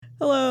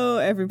Hello,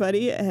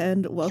 everybody,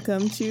 and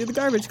welcome to the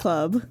Garbage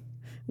Club,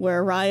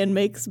 where Ryan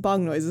makes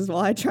bong noises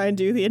while I try and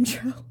do the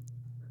intro.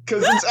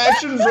 Because it's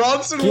Action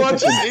Bronson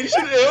watches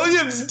Ancient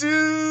Aliens,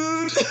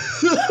 dude!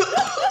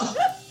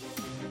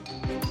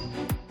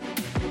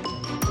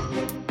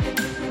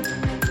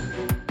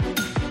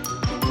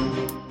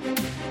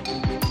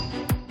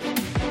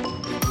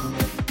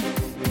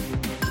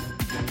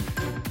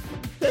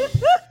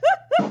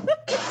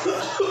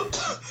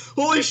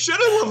 Holy shit,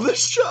 I love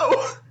this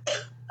show!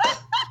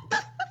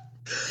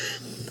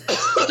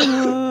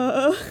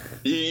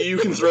 You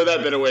can throw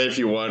that bit away if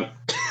you want.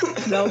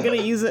 No, I'm gonna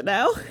use it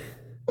now.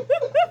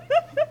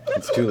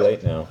 It's too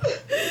late now.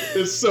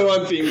 It's so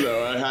on theme,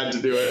 though. I had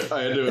to do it.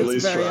 I had to at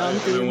least try.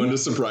 And I wanted to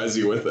surprise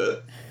you with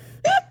it.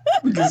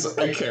 Because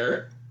I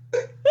care.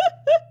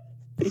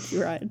 Thank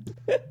you, Ryan.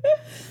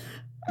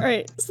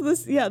 Alright, so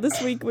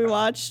this week we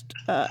watched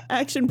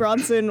Action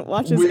Bronson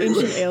watches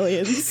Ancient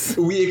Aliens.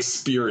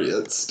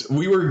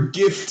 We were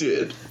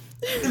gifted.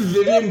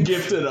 Vivian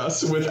gifted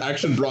us with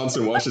Action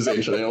Bronson watches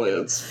Ancient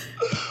Aliens.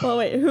 Well,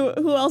 wait,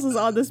 who else is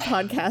on this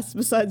podcast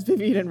besides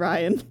Vivian and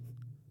Ryan?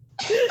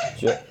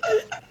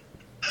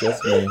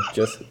 Just me.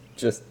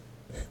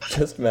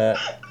 Just Matt.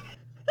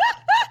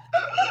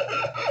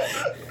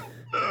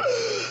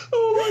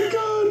 Oh my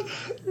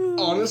god.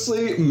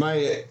 Honestly,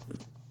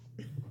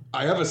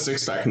 I have a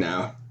six-pack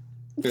now.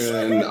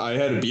 And I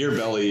had a beer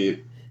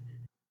belly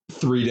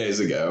 3 days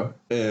ago.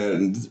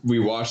 And we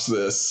watched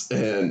this,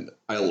 and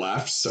I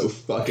laughed so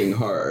fucking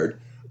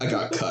hard. I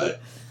got cut.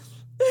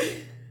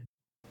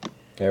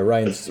 Yeah,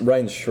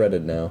 Ryan's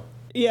shredded now.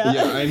 Yeah.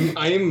 Yeah,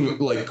 I'm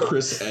like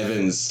Chris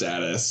Evans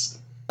status.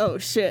 Oh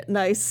shit!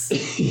 Nice.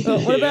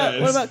 What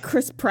about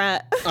Chris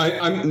Pratt?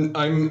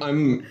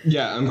 I'm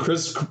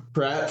Chris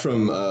Pratt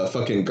from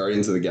fucking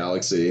Guardians of the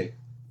Galaxy.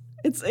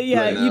 It's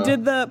you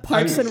did the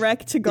Parks and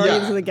Rec to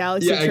Guardians of the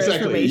Galaxy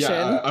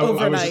transformation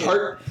overnight.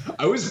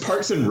 I was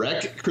Parks and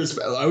Rec.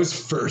 I was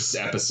first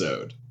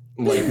episode.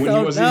 Like when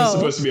he wasn't even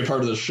supposed to be a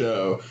part of the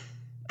show.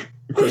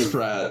 Chris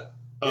Pratt.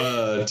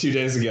 2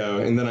 days ago,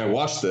 and then I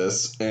watched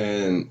this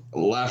and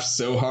laughed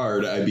so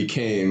hard I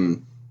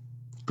became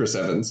Chris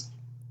Evans.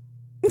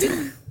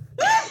 You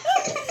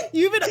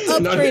even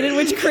upgraded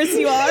which Chris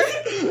you are?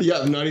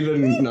 Yeah, not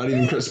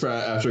even Chris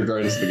Pratt after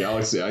Guardians of the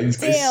Galaxy. I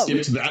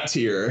skipped that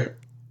tier.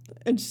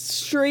 And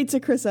straight to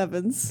Chris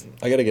Evans.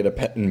 I gotta get a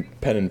pen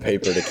and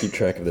paper to keep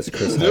track of this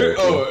Chris.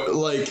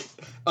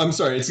 I'm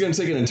sorry, it's going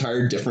to take an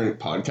entire different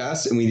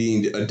podcast, and we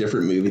need a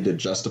different movie to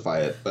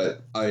justify it,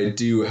 but I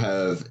do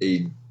have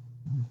a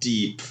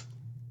deep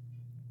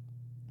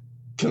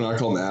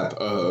canonical map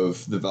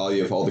of the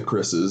value of all the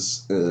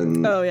Chris's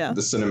in the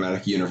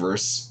cinematic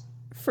universe.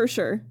 For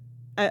sure.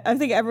 I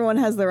think everyone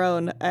has their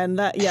own, and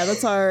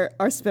that's our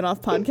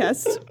spin-off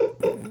podcast.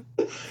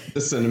 The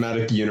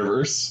cinematic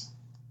universe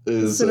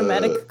is...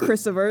 Cinematic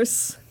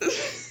Chrisiverse.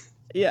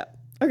 Yeah.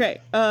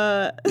 Okay.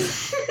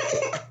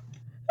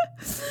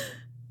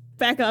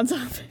 Back on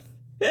topic.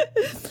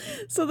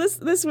 So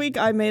this week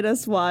I made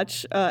us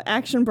watch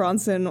Action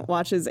Bronson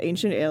watches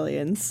Ancient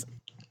Aliens.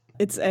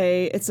 It's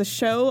a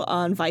show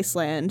on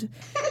Viceland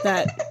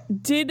that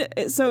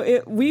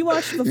we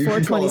watched the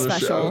 420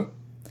 special.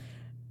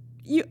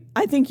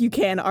 I think you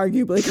can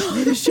arguably call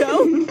it a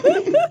show.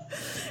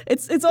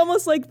 It's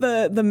almost like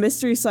the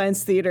Mystery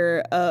Science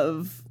Theater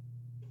of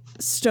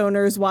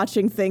stoners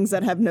watching things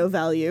that have no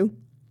value.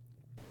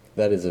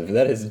 That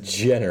is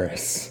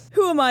generous.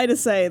 Who am I to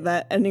say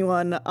that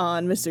anyone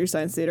on Mystery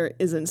Science Theater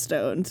isn't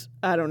stoned?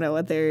 I don't know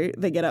what they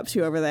get up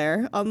to over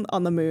there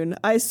on the moon.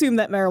 I assume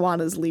that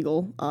marijuana is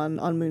legal on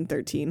Moon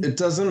 13. It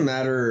doesn't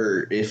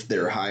matter if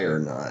they're high or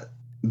not.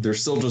 They're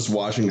still just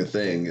watching a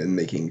thing and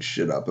making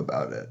shit up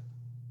about it.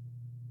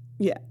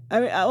 Yeah, I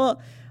mean,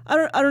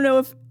 I don't know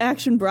if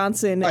Action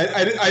Bronson.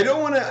 I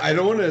don't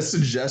want to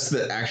suggest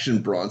that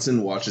Action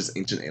Bronson watches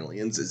Ancient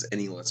Aliens is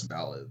any less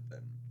valid than.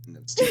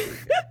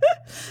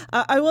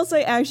 I will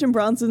say Action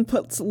Bronson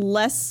puts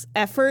less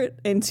effort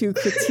into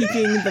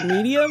critiquing the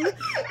medium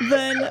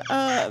than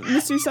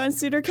Mystery Science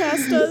Theater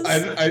cast does.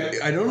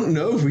 I don't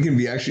know if we can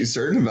be actually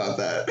certain about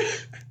that.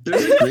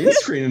 There's a green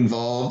screen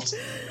involved.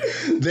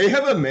 They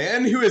have a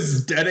man who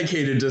is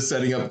dedicated to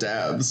setting up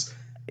dabs.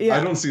 Yeah.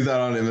 I don't see that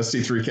on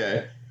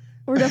MST3K.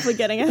 We're definitely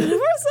getting ahead of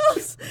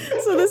ourselves.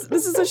 So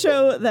this is a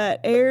show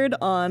that aired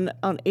on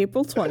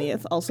April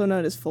 20th, also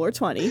known as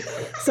 420.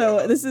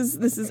 So this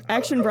is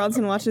Action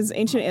Bronson watches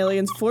Ancient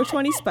Aliens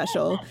 420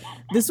 special.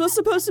 This was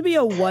supposed to be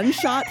a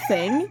one-shot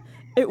thing.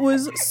 It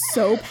was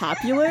so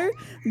popular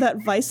that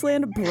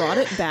Viceland brought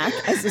it back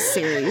as a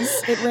series.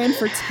 It ran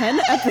for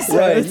 10 episodes.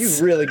 Ryan, you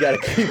really got to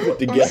keep it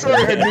together. I'm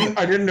sorry,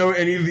 I didn't know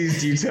any of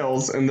these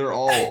details, and they're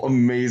all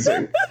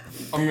amazing.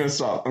 I'm gonna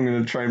stop. I'm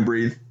gonna try and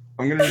breathe.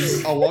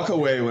 I'll walk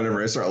away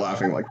whenever I start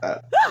laughing like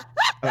that.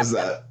 How's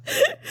that?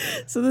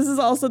 So this is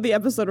also the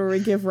episode where we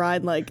give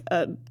Ryan like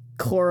a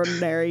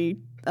coronary.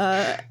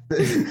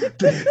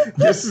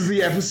 This is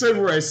the episode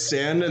where I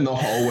stand in the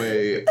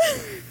hallway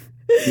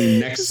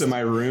next to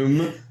my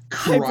room,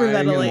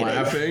 crying and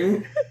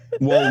laughing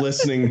while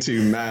listening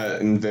to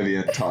Matt and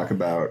Vivian talk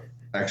about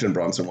Action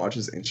Bronson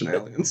watches Ancient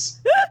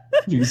Aliens.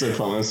 Because I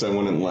promised I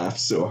wouldn't laugh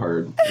so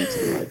hard into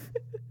the mic.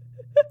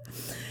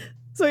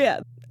 So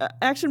yeah,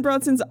 Action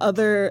Bronson's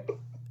other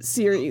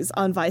series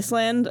on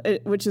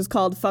Viceland, which is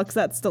called Fucks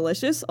That's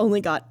Delicious, only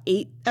got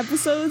 8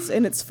 episodes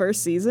in its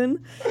first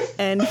season,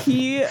 and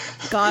he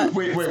got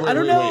wait.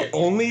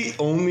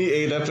 Only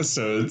 8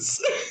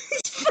 episodes.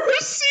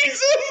 First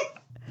season.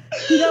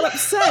 He got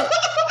upset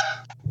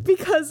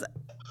because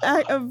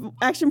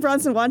Action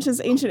Bronson watches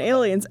Ancient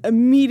Aliens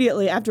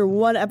immediately after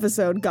one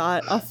episode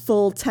got a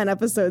full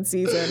 10-episode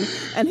season,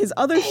 and his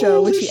other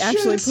show, which he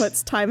actually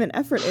puts time and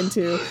effort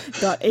into,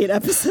 got 8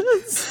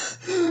 episodes.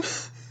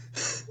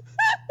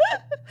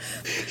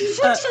 He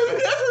puts time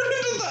and effort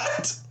into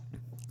that.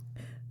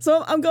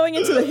 So I'm going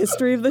into the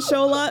history of the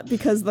show a lot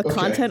because the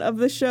content of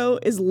the show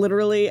is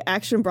literally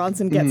Action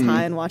Bronson gets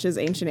high and watches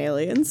Ancient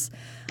Aliens.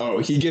 Oh,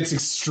 he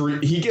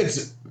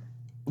gets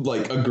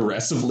like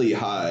aggressively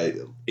high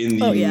in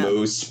the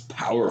most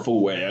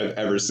powerful way I've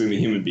ever seen a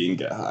human being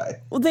get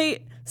high. Well,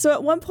 so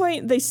at one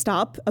point they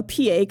stop, a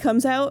PA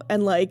comes out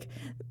and like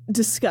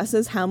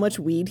discusses how much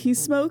weed he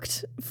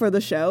smoked for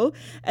the show,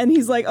 and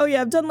he's like, oh yeah,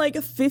 I've done like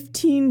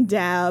 15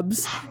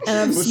 dabs and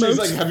I've smoked she's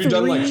like, have you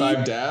done like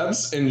 5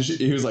 dabs? And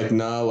he was like,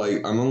 nah, like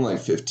I'm on like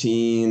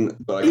 15,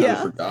 but I kind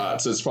of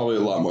forgot, so it's probably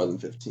a lot more than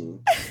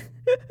 15.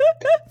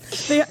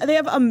 They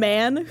have a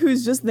man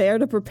who's just there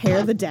to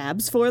prepare the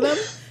dabs for them.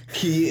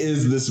 He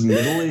is this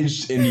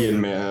middle-aged Indian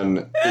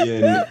man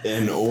in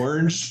an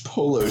orange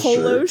polo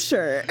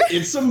shirt.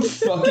 It's some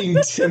fucking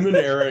Tim and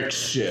Eric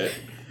shit.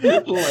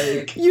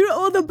 Like,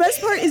 the best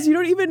part is you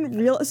don't even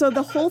realize. So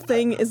the whole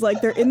thing is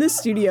like they're in this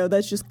studio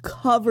that's just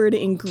covered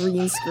in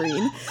green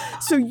screen,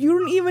 so you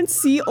don't even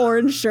see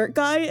orange shirt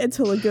guy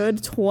until a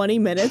good 20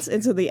 minutes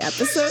into the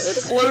episode,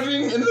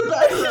 floating in the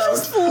background,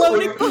 just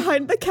floating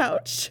behind the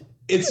couch.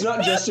 It's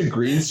not just a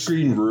green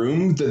screen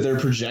room that they're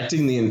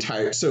projecting the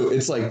entire. So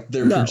it's like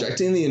they're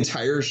projecting the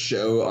entire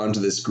show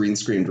onto this green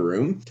screened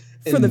room,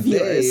 and for the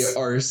viewers. They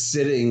are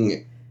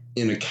sitting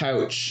in a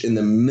couch in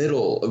the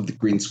middle of the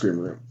green screen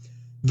room.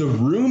 The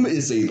room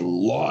is a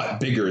lot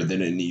bigger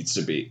than it needs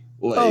to be.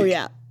 Like, oh,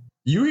 yeah.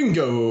 You can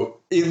go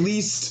at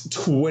least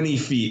 20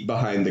 feet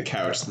behind the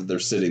couch that they're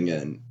sitting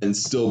in and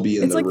still be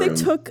in the room.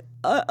 It's like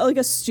they took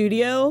a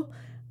studio,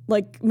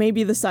 like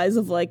maybe the size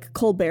of like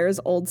Colbert's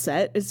old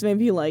set. It's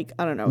maybe like,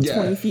 I don't know,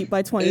 20 feet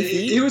by 20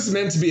 feet. It was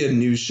meant to be a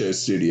news show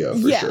studio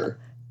for sure.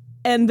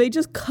 And they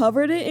just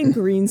covered it in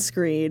green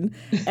screen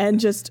and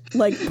just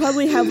like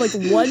probably have like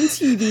one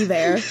TV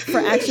there for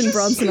Action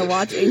Bronson to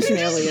watch Ancient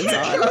Aliens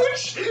on.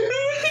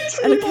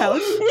 And a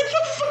couch with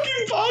a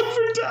fucking bog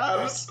for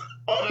dabs.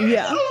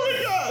 Yeah. Oh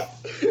my god.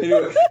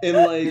 Anyway, and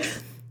like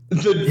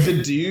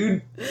the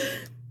dude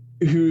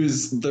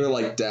who's their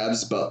like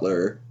dabs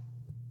butler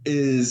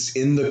is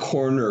in the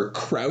corner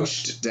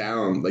crouched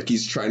down, like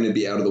he's trying to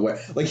be out of the way.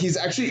 Like he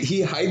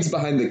hides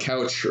behind the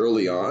couch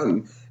early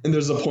on, and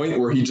there's a point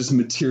where he just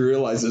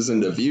materializes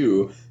into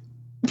view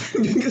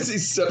because he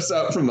steps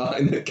out from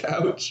behind the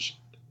couch.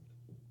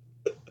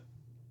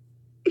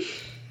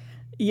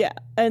 Yeah,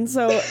 and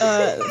so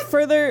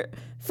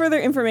further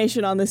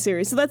information on this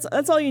series. So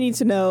that's all you need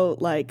to know.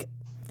 Like,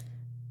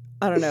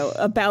 I don't know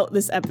about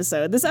this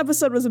episode. This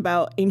episode was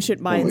about ancient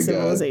Mayan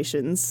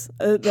civilizations.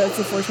 That's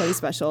a 420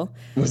 special.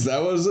 Was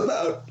that what it was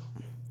about?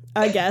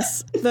 I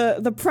guess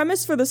the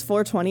premise for this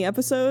 420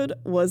 episode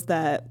was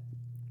that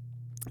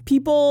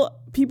people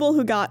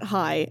who got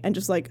high and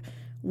just like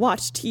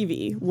watched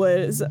TV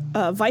was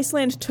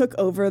Viceland took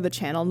over the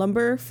channel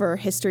number for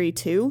History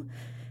 2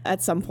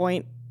 at some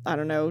point. I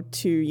don't know,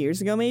 2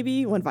 years ago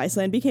maybe, when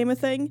Viceland became a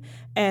thing.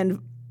 And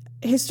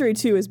History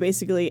 2 is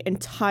basically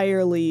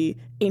entirely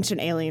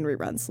Ancient Alien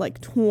reruns, like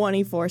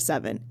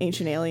 24/7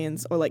 Ancient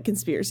Aliens or like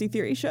conspiracy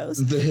theory shows.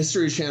 The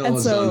History Channel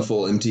has done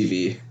full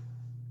MTV.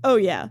 Oh,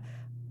 yeah.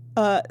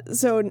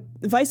 So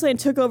Viceland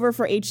took over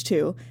for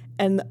H2,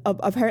 and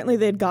apparently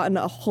they'd gotten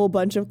a whole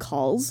bunch of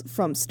calls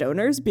from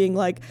stoners being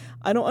like,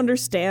 I don't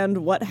understand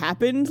what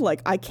happened.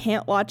 Like, I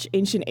can't watch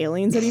Ancient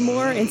Aliens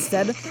anymore.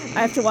 Instead,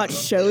 I have to watch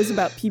shows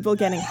about people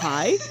getting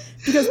high.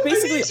 Because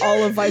basically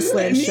all of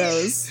Viceland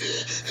shows...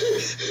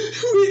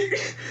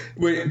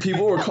 Wait,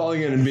 people were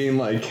calling in and being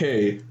like,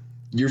 hey,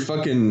 your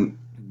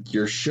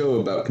show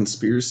about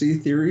conspiracy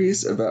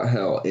theories, about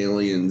how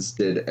aliens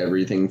did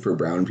everything for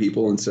brown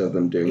people instead of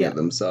them doing it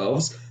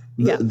themselves.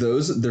 They're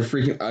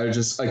freaking...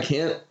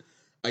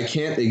 I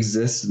can't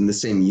exist in the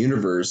same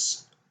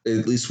universe,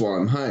 at least while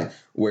I'm high,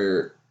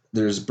 where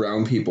there's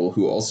brown people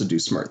who also do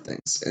smart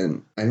things.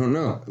 And I don't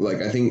know.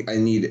 Like, I think I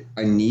need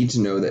to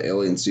know that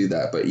aliens do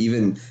that. But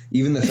even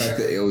the fact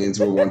that aliens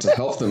will want to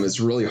help them is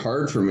really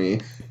hard for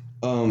me.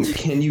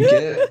 Can you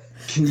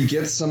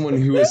get someone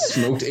who has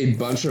smoked a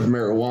bunch of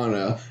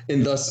marijuana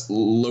and thus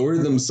lower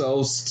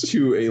themselves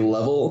to a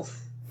level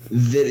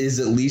that is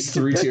at least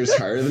 3 tiers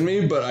higher than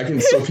me, but I can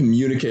still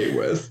communicate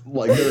with?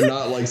 Like, they're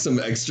not like some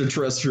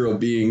extraterrestrial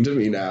being to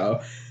me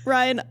now.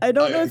 Ryan, I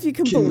don't know if you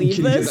can believe this.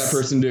 Can you get that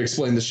person to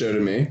explain the show to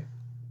me?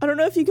 I don't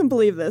know if you can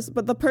believe this,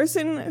 but the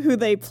person who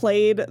they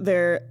played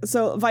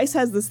so Vice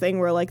has this thing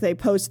where like they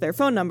post their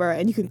phone number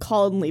and you can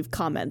call and leave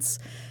comments.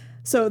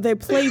 So they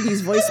play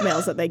these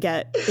voicemails that they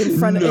get in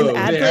front of in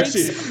ad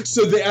breaks.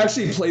 So they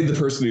actually played the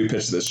person who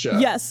pitched this show.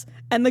 Yes,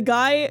 and the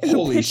guy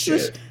who pitched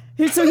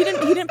so he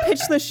didn't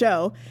pitch the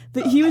show.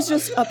 That he was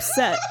just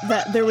upset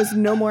that there was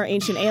no more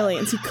Ancient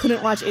Aliens. He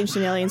couldn't watch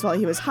Ancient Aliens while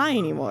he was high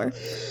anymore.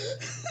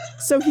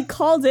 So he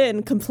called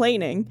in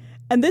complaining,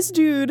 and this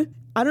dude,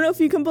 I don't know if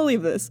you can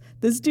believe this.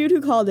 This dude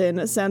who called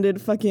in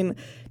sounded fucking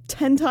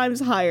 10 times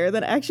higher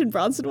than Action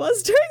Bronson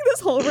was during this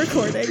whole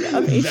recording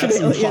of Ancient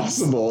Aliens. That's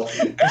impossible.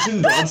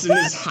 Action Bronson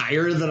is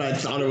higher than I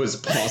thought it was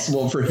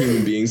possible for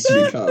human beings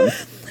to become.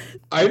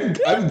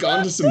 I've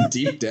gone to some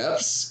deep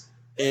depths,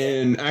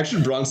 and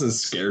Action Bronson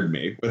scared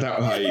me with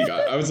how high he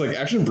got. I was like,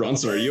 Action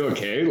Bronson, are you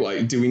okay?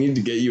 Like, do we need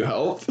to get you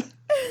help?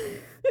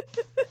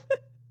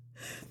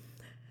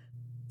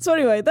 So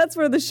anyway, that's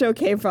where the show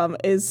came from,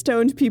 is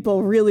stoned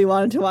people really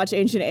wanted to watch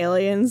Ancient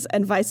Aliens,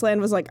 and Viceland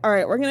was like, all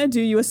right, we're going to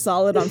do you a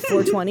solid on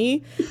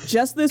 420.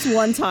 Just this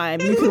one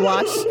time, you can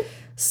watch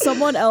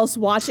someone else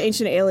watch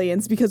Ancient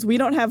Aliens, because we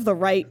don't have the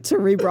right to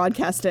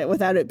rebroadcast it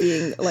without it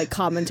being, like,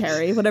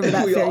 commentary, whatever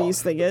that fair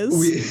use thing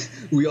is.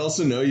 We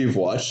also know you've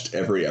watched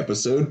every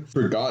episode,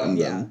 forgotten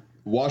them,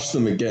 watched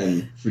them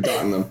again,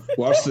 forgotten them,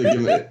 watched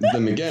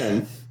them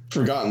again,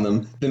 forgotten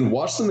them, then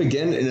watch them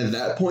again, and at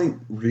that point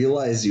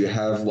realize you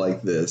have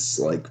like this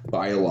like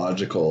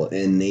biological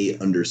innate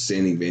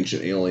understanding of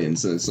Ancient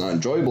Aliens, and it's not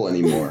enjoyable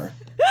anymore.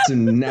 So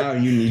now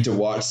you need to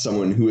watch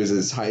someone who is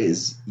as high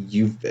as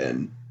you've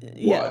been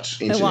watch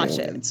Ancient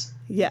Aliens.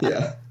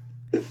 Yeah.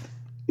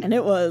 And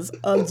it was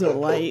a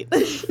delight.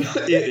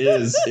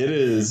 It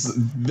is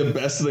the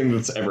best thing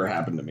that's ever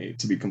happened to me,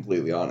 to be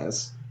completely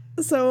honest.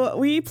 So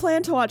we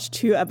plan to watch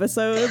 2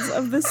 episodes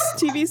of this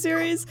TV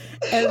series,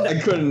 and I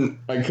couldn't.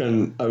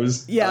 I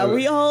was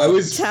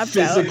tapped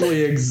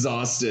physically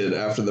exhausted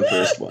after the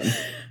first one.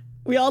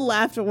 We all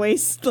laughed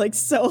like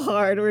so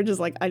hard. We're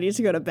just like, I need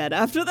to go to bed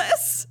after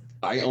this.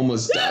 I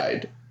almost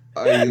died.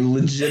 I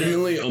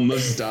legitimately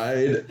almost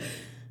died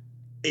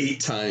 8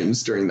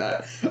 times during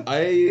that.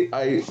 I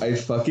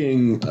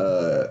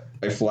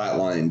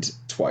flatlined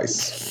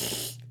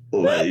twice.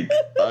 Like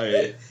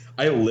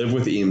I live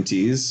with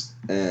EMTs,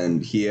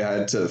 and he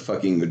had to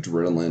fucking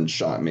adrenaline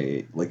shot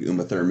me like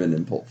Uma Thurman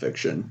in Pulp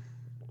Fiction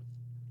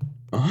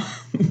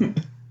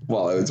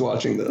while I was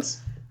watching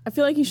this. I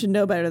feel like you should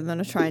know better than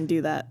to try and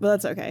do that, but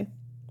that's okay.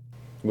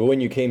 But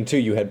when you came to,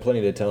 you had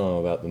plenty to tell him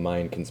about the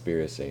Mayan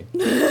conspiracy.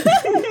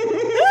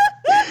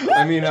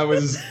 I mean, I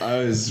was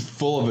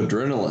full of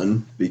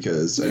adrenaline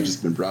because I'd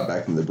just been brought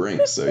back from the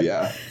brink, so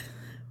yeah.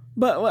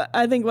 But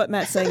I think what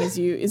Matt's saying is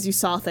you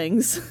saw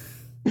things.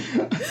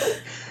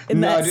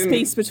 In that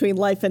space between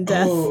life and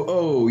death.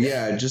 Oh,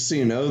 yeah. Just so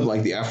you know,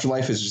 like the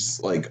afterlife is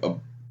just like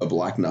a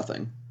black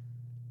nothing.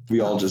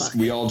 We all just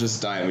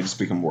die and we just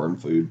become worm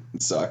food.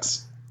 It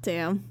sucks.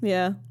 Damn.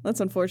 Yeah, that's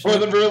unfortunate. Or at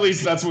the very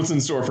least, that's what's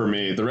in store for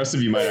me. The rest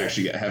of you might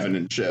actually get heaven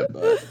and shit,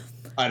 but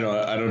I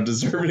don't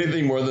deserve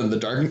anything more than the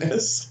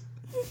darkness.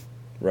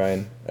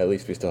 Ryan, at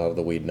least we still have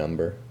the weed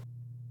number.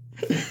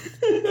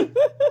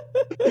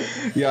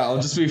 Yeah,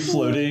 I'll just be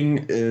floating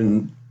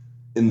in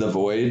the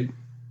void,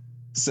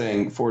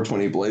 saying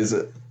 420 blaze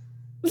it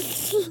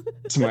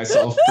to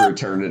myself for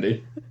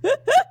eternity.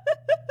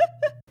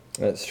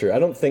 That's true. I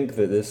don't think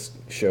that this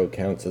show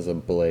counts as a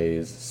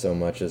blaze so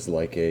much as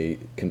like a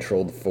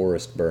controlled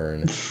forest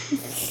burn.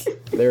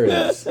 There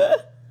is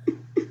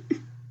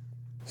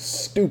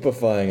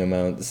stupefying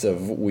amounts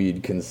of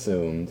weed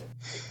consumed.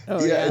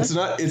 Oh, yeah, it's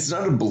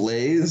not a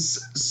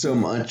blaze so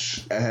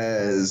much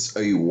as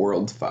a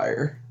world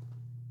fire.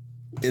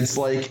 It's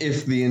like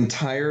if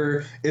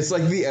it's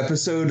like the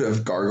episode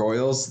of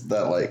Gargoyles,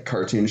 that like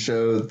cartoon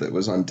show that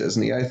was on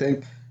Disney, I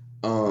think,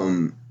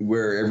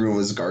 where everyone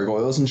was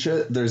gargoyles and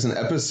shit. There's an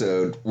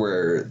episode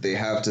where they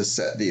have to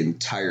set the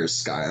entire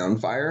sky on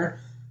fire.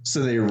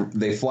 So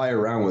they fly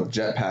around with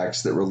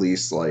jetpacks that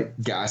release like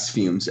gas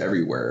fumes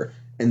everywhere.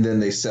 And then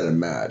they set a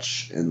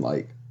match and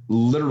like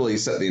literally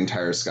set the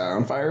entire sky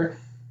on fire.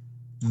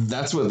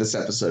 That's what this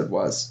episode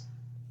was.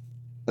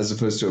 As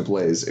opposed to a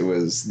blaze, it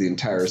was the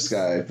entire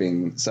sky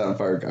being set on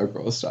fire,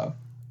 gargoyle style.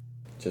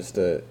 Just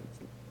a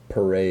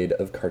parade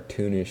of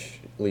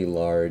cartoonishly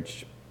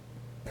large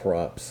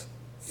props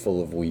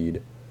full of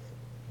weed.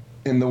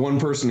 And the one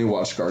person who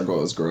watched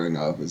Gargoyles growing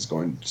up is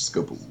going to just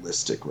go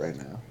ballistic right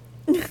now.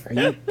 Are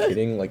you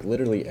kidding? Like,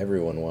 literally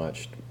everyone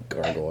watched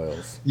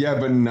Gargoyles. Yeah,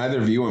 but neither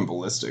of you went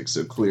ballistic,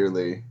 so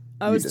clearly...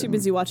 I was too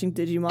busy watching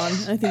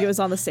Digimon. I think it was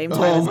on the same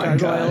time as Gargoyles. Oh my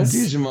god,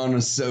 Digimon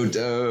was so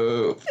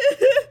dope.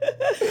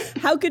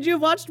 How could you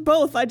have watched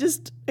both? I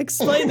just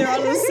explained they're on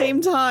at the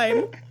same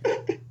time.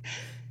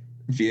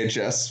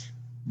 VHS,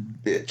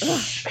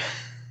 bitch.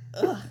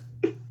 Ugh.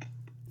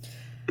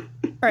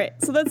 All right,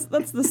 so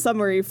that's the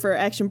summary for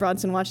Action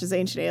Bronson Watches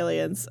Ancient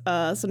Aliens.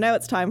 So now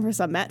it's time for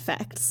some Matt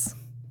facts.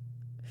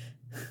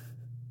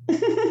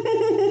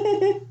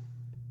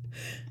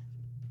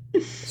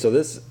 So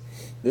this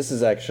This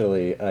is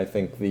actually, I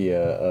think, the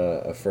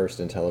a first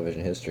in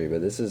television history,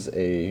 but this is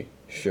a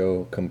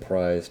show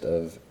comprised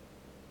of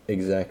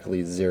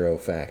exactly 0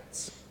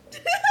 facts.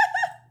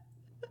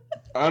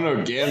 I don't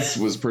know, Gantz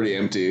was pretty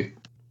empty.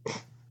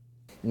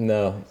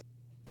 No,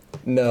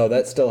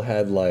 that still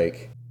had,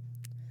 like,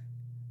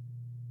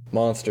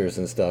 monsters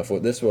and stuff.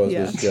 What this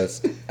was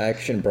just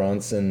Action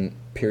Bronson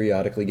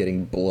periodically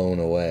getting blown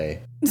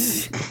away.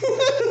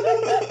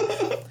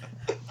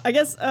 I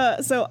guess,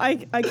 so I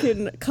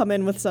can come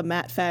in with some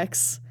Matt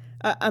facts.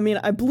 I mean,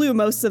 I blew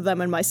most of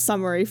them in my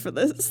summary for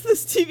this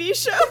TV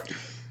show.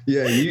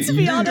 Yeah, you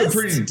did go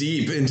pretty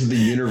deep into the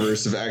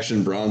universe of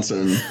Action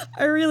Bronson.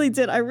 I really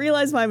did. I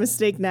realize my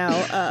mistake now,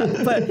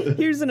 but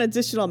here's an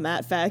additional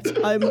Matt fact.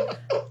 I'm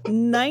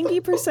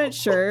 90%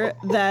 sure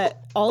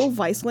that all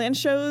Viceland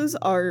shows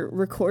are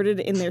recorded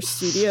in their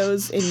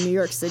studios in New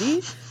York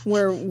City,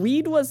 where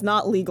weed was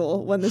not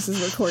legal when this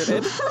is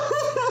recorded.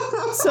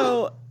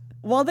 So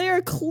while they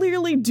are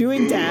clearly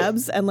doing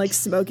dabs and like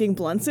smoking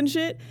blunts and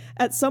shit,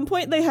 at some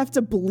point they have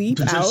to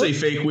bleep out. Potentially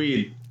fake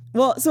weed.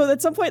 Well, so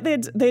at some point they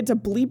had to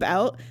bleep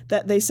out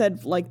that they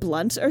said like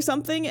blunt or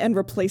something and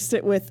replaced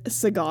it with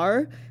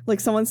cigar. Like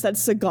someone said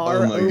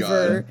cigar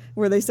over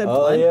where they said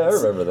blunt. Oh yeah, I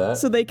remember that.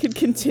 So they could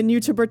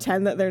continue to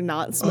pretend that they're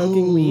not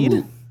smoking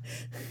weed.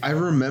 I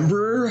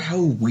remember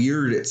how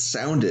weird it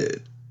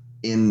sounded.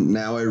 And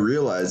now I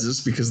realize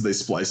this because they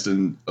spliced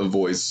in a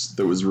voice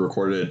that was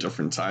recorded at a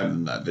different time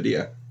in that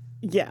video.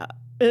 Yeah.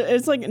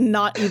 It's like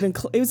not even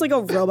it was like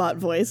a robot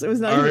voice. It was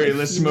not All even right,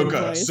 let's smoke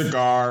a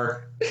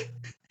cigar.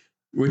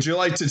 Would you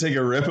like to take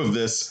a rip of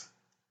this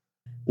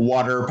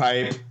water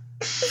pipe?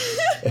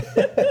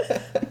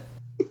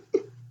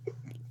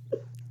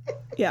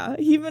 Yeah,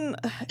 he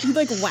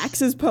like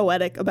waxes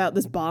poetic about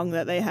this bong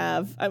that they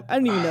have. I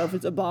don't even know if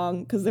it's a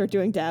bong because they're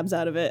doing dabs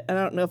out of it. And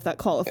I don't know if that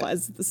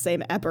qualifies as the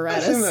same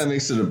apparatus. I think that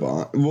makes it a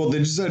bong. Well, they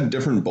just had a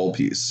different bowl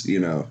piece, you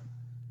know.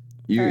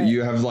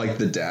 You have like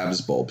the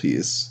dabs bowl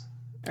piece.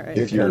 All right.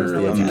 Here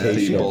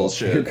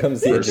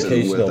comes the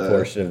educational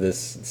portion of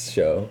this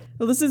show.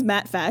 Well, this is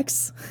Matt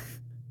Facts.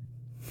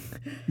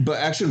 But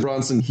Action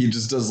Bronson, he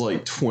just does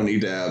like 20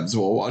 dabs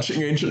while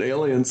watching Ancient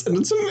Aliens, and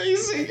it's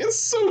amazing. It's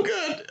so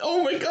good.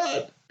 Oh my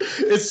god.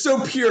 It's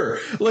so pure.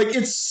 Like,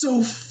 it's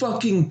so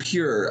fucking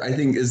pure, I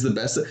think is the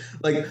best.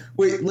 Like,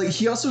 wait, like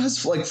he also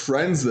has like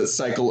friends that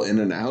cycle in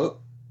and out,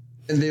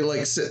 and they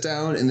like sit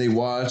down and they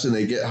watch and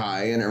they get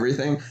high and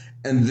everything.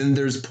 And then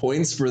there's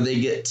points where they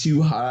get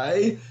too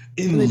high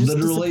and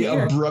literally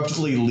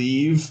abruptly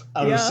leave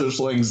out of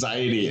social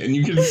anxiety. And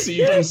you can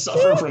see them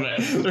suffer from it.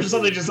 They're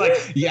suddenly just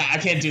like, yeah, I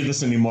can't do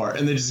this anymore.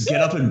 And they just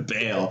get up and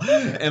bail.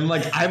 And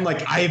like, I'm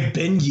like, I have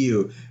been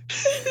you.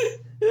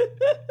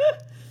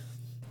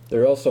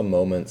 There are also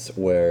moments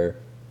where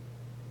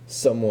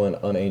someone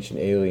on Ancient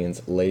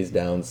Aliens lays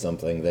down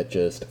something that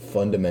just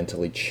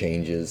fundamentally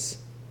changes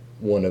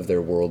one of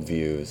their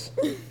worldviews.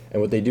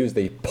 And what they do is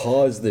they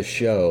pause the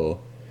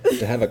show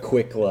to have a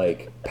quick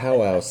like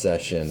powwow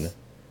session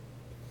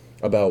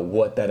about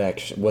what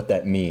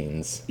that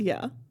means.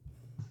 Yeah.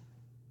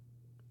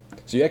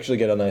 So you actually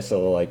get a nice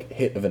little like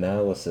hit of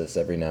analysis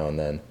every now and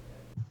then.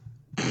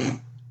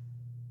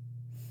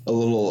 A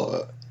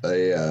little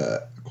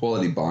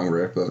quality bong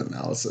rip of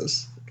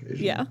analysis.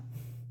 Yeah.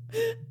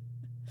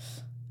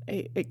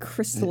 A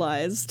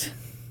crystallized.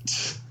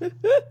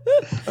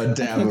 A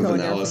dab of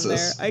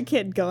analysis. I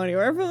can't go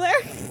anywhere from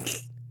there.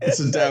 It's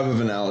a dab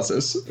of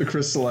analysis. A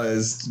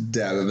crystallized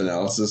dab of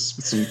analysis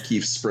with some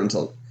Keef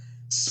sprinkled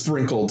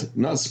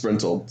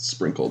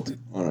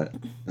on it.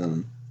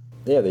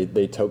 Yeah,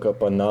 they toke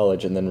up on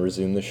knowledge and then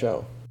resume the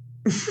show.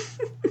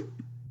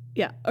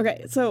 Yeah.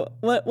 Okay. So,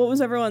 what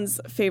was everyone's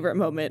favorite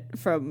moment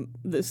from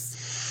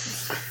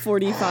this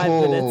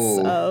 45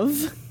 minutes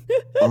of?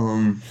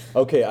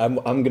 Okay, I'm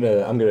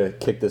gonna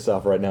kick this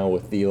off right now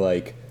with the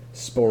like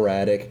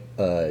sporadic,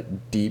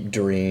 deep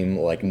dream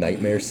like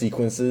nightmare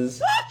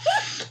sequences.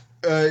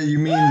 You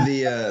mean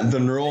the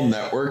neural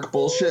network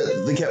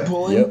bullshit they kept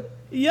pulling? Yep.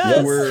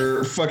 Yes.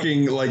 We're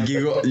fucking like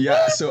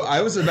yeah. So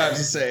I was about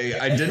to say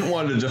I didn't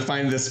want to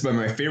define this by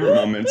my favorite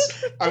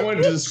moments. I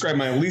wanted to describe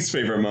my least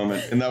favorite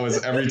moment, and that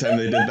was every time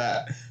they did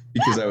that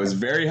because I was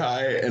very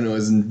high and it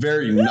was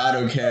very not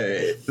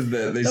okay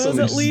that they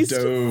suddenly at least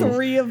dove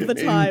 3 of the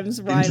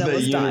times Ryan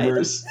almost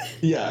died.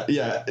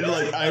 Yeah. And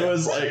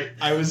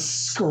I was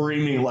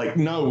screaming like,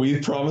 no,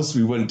 we promised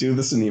we wouldn't do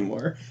this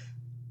anymore.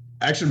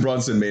 Action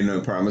Bronson made no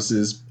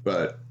promises,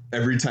 but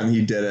every time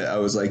he did it, I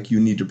was like, you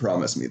need to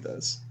promise me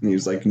this. And he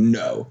was like,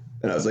 no.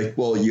 And I was like,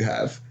 well, you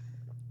have.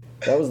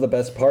 That was the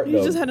best part, though.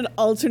 You just had an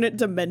alternate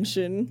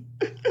dimension.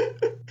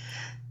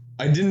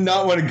 I did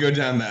not want to go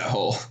down that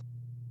hole.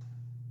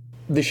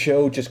 The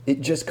show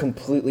just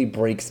completely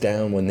breaks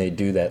down when they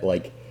do that.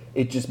 Like,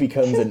 it just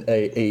becomes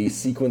a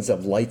sequence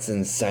of lights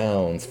and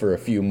sounds for a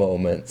few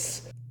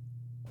moments.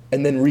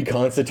 And then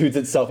reconstitutes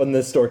itself, and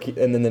then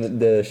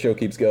the show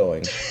keeps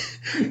going.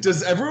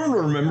 Does everyone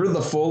remember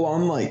the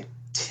full-on, like,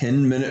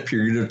 10-minute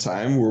period of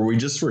time where we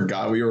just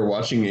forgot we were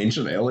watching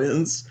Ancient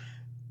Aliens?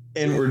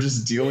 and we're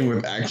just dealing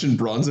with Action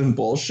Bronson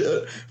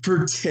bullshit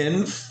for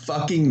 10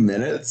 fucking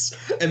minutes,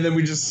 and then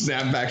we just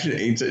snap back to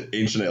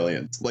Ancient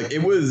Aliens. Like,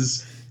 it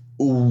was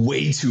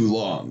way too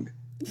long.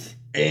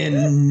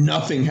 And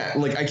nothing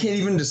like, I can't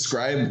even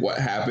describe what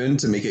happened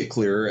to make it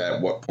clearer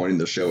at what point in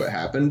the show it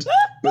happened.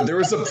 But there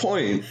was a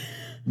point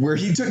where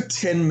he took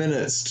 10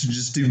 minutes to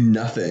just do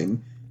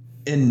nothing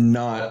and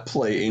not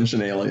play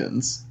Ancient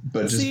Aliens,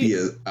 but just be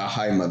a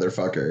high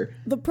motherfucker.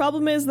 The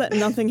problem is that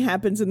nothing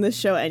happens in this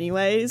show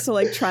anyway, so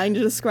like trying to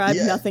describe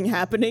nothing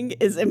happening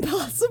is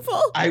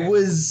impossible. I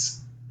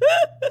was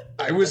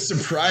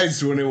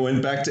surprised when it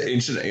went back to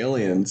Ancient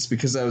Aliens,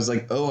 because I was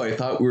like, oh, I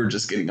thought we were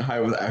just getting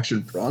high with Action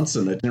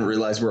Bronson. I didn't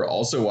realize we were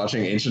also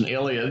watching Ancient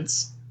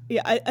Aliens.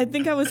 Yeah, I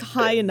think I was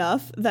high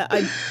enough that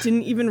I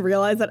didn't even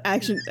realize that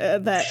Ancient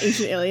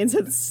Aliens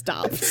had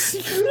stopped.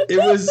 It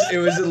was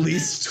at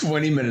least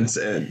 20 minutes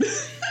in.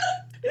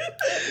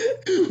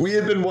 We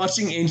had been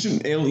watching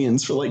Ancient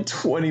Aliens for like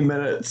 20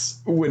 minutes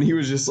when he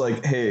was just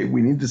like, hey,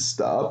 we need to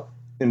stop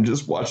and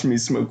just watch me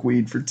smoke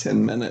weed for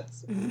 10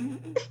 minutes.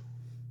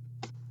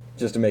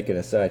 Just to make an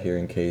aside here,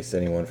 in case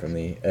anyone from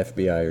the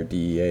FBI or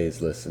DEA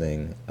is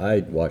listening,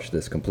 I'd watch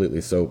this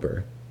completely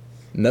sober.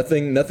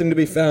 Nothing to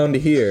be found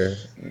here.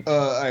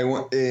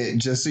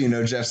 Just so you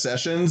know, Jeff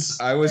Sessions,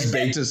 I was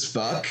baked as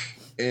fuck,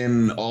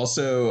 and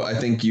also I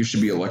think you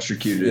should be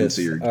electrocuted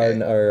into your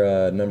gay.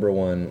 Our number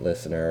one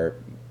listener, our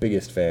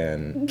biggest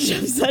fan,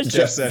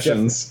 Jeff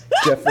Sessions.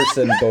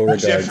 Jefferson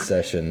Beauregard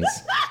Sessions.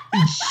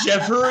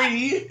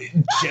 Jeffrey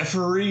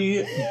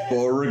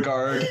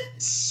Beauregard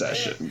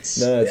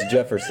Sessions. No, it's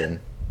Jefferson.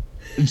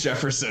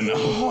 Jefferson.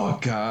 Oh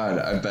God,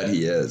 I bet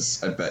he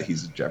is. I bet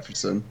he's a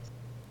Jefferson.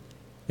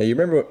 Hey, you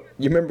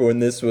remember when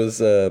this was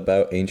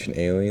about Ancient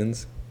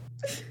Aliens?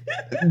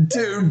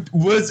 Dude,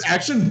 was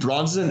Action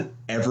Bronson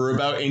ever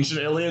about Ancient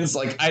Aliens?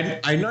 Like,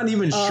 I'm not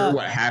even sure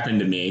what happened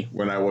to me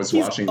when I was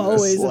watching this.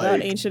 Always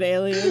about Ancient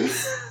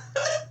Aliens.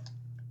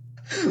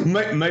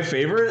 My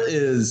favorite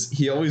is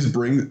he always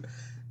brings.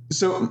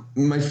 So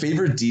my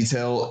favorite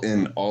detail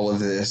in all of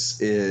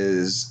this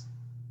is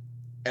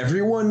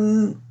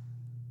everyone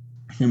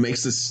who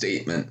makes a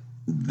statement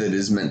that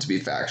is meant to be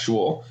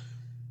factual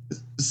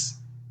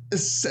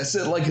says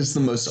it like it's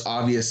the most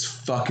obvious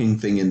fucking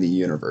thing in the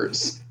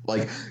universe.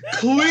 Like,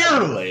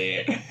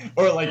 clearly,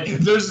 or like,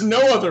 there's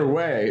no other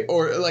way,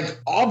 or like,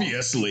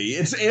 obviously,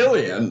 it's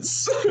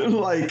aliens.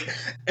 Like,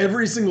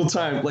 every single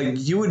time, like,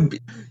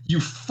 you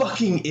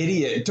fucking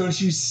idiot,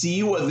 don't you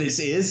see what this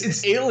is?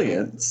 It's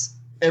aliens.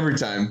 Every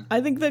time.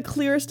 I think the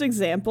clearest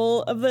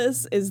example of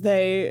this is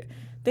they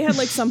had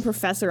like some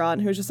professor on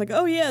who was just like,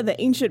 oh yeah, the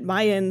ancient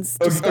Mayans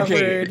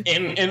discovered.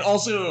 Okay. And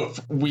also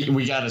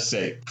we gotta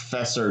say,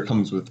 professor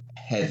comes with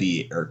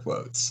heavy air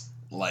quotes.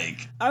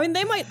 Like, I mean,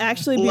 they might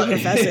actually be a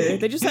professor.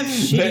 They just have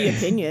shitty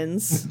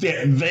opinions.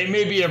 They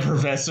may be a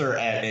professor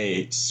at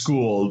a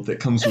school that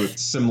comes with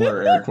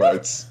similar air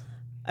quotes.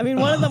 I mean,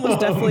 one of them was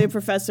definitely a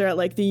professor at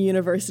like the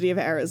University of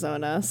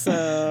Arizona.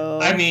 So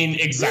I mean,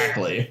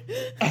 exactly.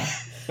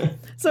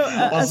 So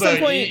also, at some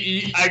point,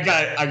 I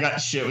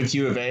got shit with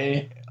U of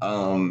A.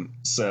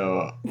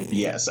 So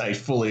yes, I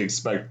fully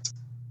expect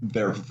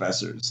their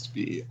professors to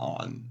be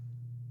on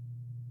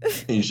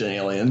Ancient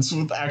Aliens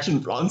with Action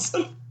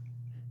Bronson.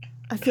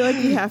 I feel like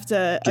we have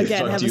to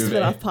again have a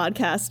spin-off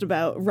podcast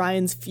about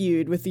Ryan's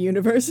feud with the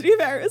University of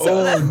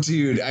Arizona. Oh,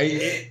 dude,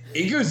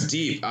 it goes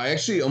deep. I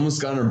actually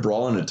almost got in a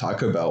brawl in a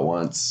Taco Bell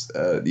once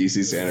at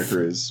UC Santa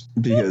Cruz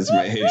because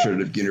my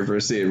hatred of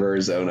University of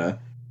Arizona.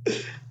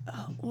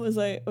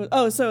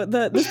 So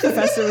this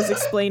professor was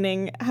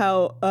explaining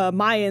how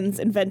Mayans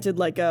invented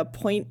like a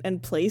point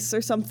and place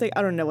or something.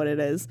 I don't know what it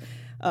is.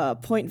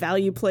 Point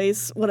value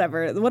place,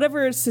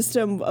 whatever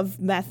system of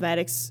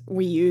mathematics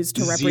we use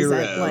to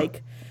represent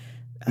like.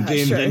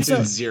 They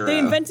invented zero. They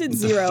invented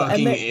zero. The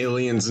fucking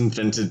aliens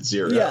invented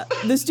zero. Yeah,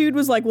 this dude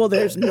was like, well,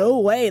 there's no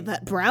way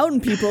that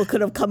brown people could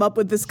have come up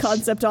with this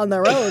concept on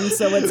their own,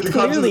 so it's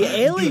clearly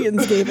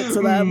aliens gave it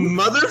to them.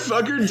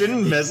 Motherfucker,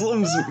 didn't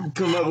Muslims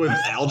come up with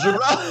algebra?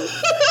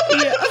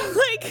 Yeah,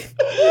 like,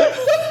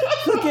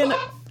 fucking...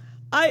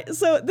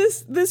 So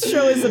this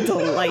show is a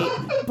delight,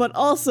 but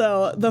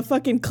also the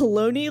fucking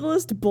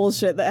colonialist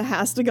bullshit that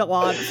has to go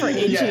on for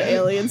Ancient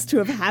Aliens to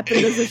have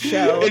happened as a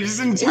show. It is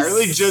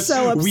entirely just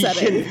so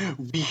upsetting.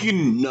 We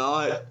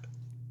cannot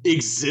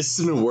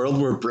exist in a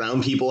world where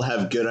brown people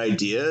have good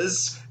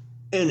ideas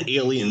and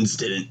aliens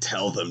didn't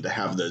tell them to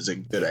have those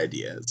good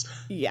ideas.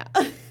 Yeah.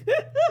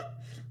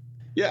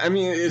 Yeah, I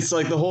mean, it's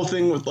like the whole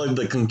thing with like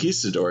the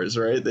conquistadors,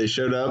 right? They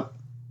showed up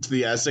to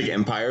the Aztec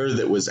Empire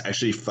that was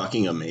actually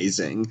fucking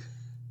amazing.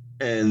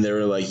 And they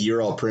were like, you're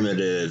all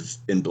primitive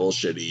and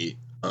bullshitty.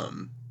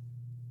 And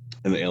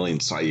the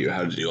aliens taught you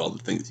how to do all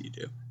the things you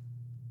do.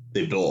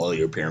 They built all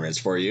your pyramids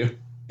for you.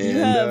 And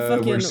you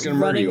have we're just fucking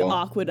gonna running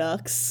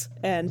aqueducts.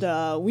 And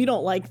we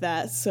don't like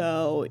that,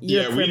 so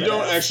you're primitive. We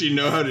don't actually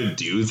know how to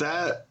do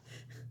that.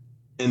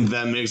 And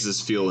that makes us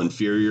feel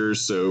inferior,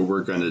 so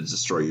we're going to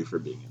destroy you for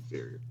being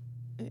inferior.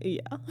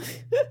 Yeah.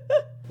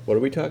 What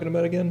are we talking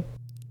about again?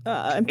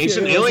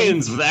 Ancient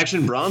Aliens with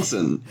Action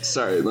Bronson.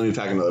 Sorry, let me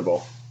pack another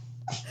bowl.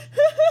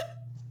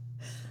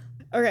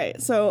 Okay,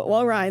 so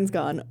while Ryan's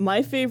gone,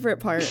 my favorite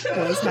part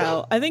was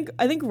how I think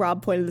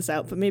Rob pointed this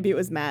out, but maybe it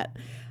was Matt.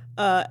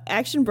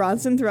 Action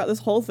Bronson throughout this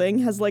whole thing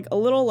has like a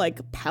little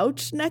like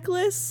pouch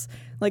necklace.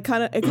 Like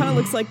it kind of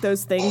looks like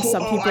those things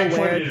some people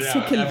wear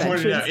to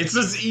conventions. It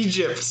says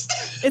Egypt.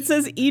 It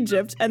says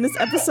Egypt, and this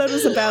episode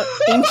is about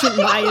ancient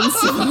Mayan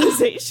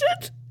civilization.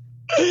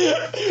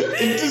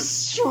 It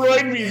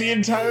destroyed me the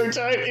entire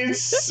time.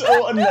 It's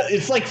so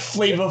it's like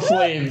Flava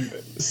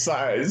Flav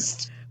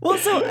sized. Well,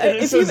 so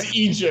it says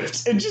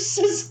Egypt. It just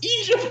says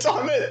Egypt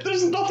on it.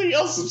 There's nothing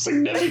else of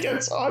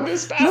significance on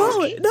this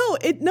pouch.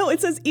 No,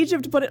 it says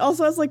Egypt, but it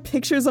also has like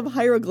pictures of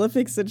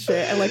hieroglyphics and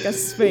shit, and like a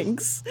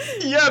sphinx.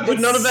 Yeah, but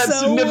none of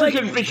that's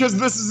significant because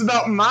this is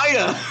about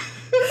Maya.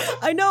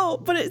 I know,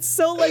 but it's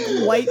so like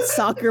white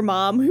soccer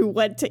mom who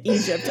went to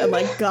Egypt and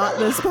like got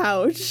this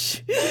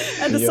pouch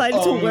and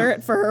decided to wear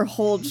it for her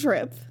whole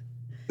trip.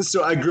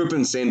 So I grew up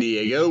in San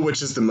Diego,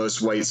 which is the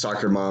most white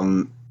soccer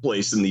mom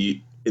place in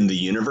the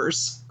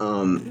universe.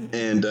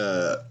 And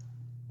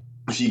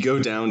if you go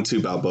down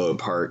to Balboa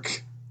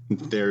Park,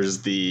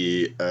 there's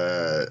the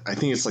I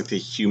think it's like the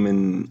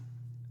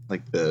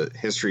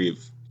history of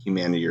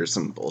humanity or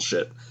some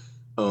bullshit.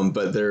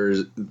 But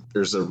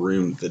there's a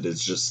room that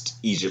is just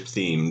Egypt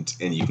themed,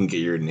 and you can get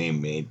your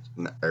name made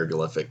in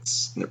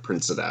hieroglyphics, and it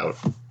prints it out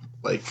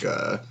like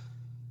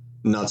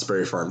Knott's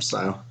Berry Farm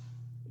style,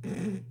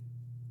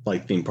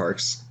 like theme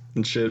parks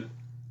and shit.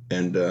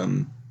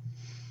 And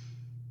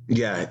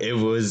yeah, it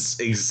was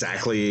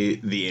exactly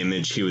the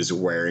image he was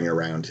wearing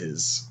around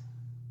his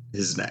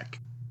neck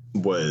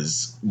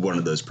was one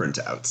of those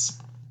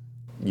printouts.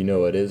 You know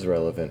what is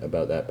relevant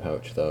about that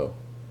pouch, though,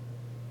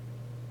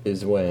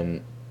 is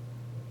when,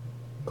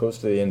 close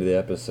to the end of the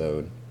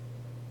episode,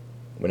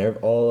 whenever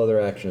all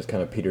other action is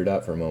kind of petered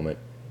out for a moment,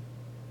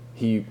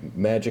 he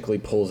magically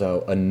pulls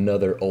out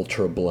another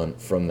ultra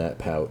blunt from that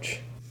pouch.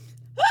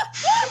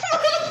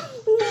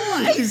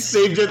 He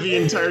saved it the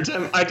entire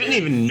time. I didn't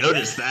even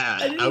notice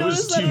that. I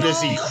was too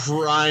busy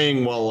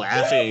crying while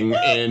laughing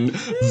and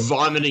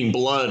vomiting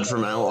blood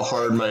from how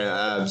hard my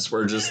abs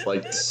were just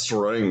like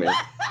destroying me.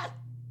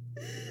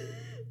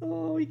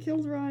 Oh, he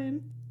killed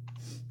Ryan.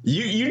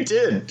 You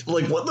did.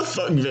 Like, what the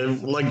fuck,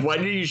 Viv? Like, why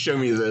did you show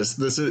me this?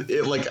 This is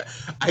it, like,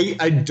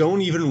 I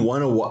don't even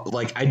want to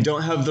like, I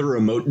don't have the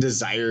remote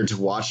desire to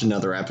watch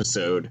another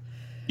episode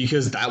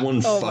because that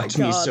one fucked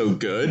me so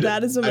good.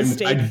 That is a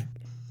mistake.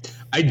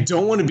 I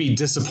don't want to be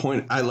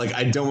disappointed.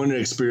 I don't want to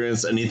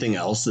experience anything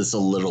else that's a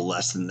little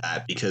less than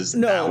that because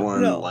that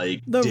one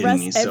did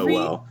me so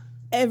well.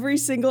 Every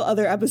single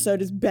other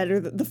episode is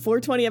better. The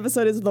 420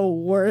 episode is the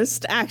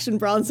worst Action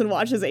Bronson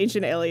watches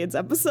Ancient Aliens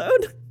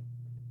episode.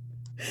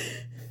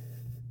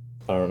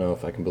 I don't know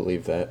if I can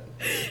believe that.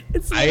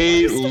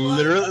 I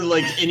literally,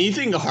 like,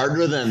 anything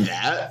harder than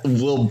that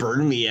will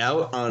burn me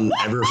out on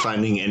ever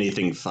finding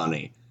anything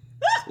funny.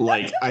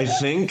 Like, I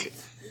think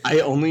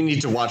I only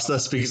need to watch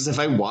this because if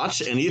I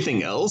watch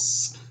anything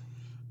else,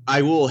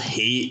 I will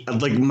hate,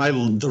 like,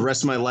 the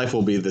rest of my life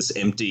will be this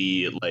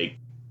empty, like,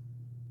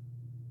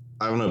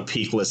 I don't know,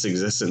 peakless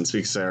existence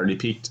because I already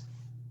peaked.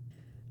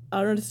 I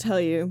don't know what to tell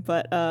you,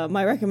 but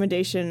my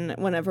recommendation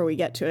whenever we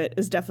get to it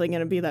is definitely going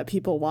to be that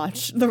people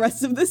watch the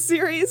rest of this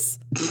series.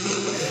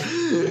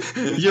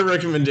 Your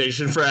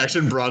recommendation for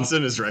Action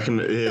Bronson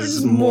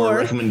is more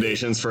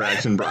recommendations for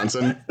Action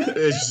Bronson.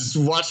 It's just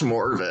watch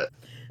more of it.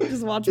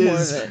 Just watch more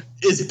of it.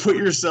 Is put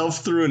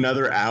yourself through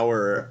another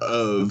hour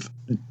of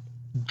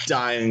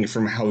dying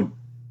from how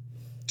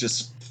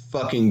just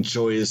fucking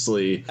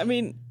joyously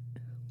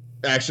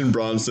Action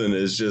Bronson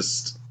is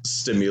just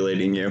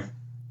stimulating you.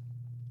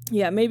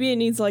 Yeah, maybe it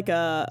needs like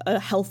a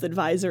health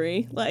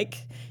advisory.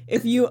 Like,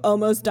 if you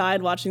almost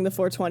died watching the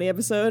 420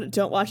 episode,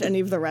 don't watch any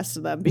of the rest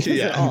of them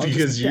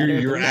because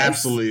you're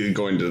absolutely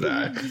going to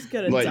die. You're just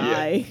gonna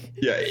die.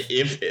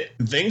 Yeah.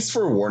 Thanks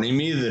for warning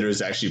me that it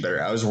was actually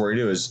better. I was worried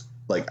it was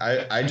like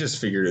I just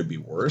figured it'd be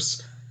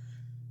worse.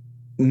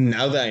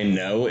 Now that I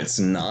know it's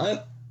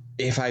not,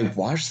 if I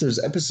watched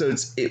those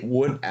episodes, it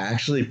would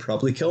actually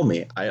probably kill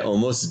me. I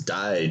almost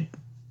died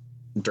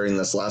during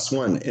this last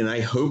one, and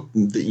I hope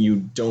that you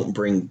don't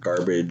bring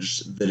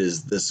garbage that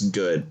is this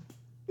good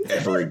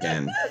ever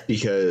again,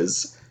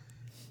 because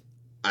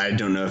I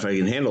don't know if I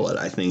can handle it.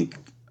 I think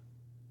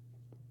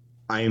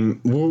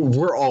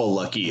we're all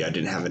lucky I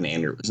didn't have an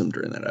aneurysm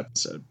during that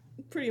episode.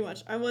 Pretty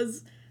much. I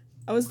was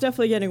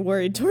definitely getting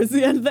worried towards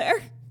the end there.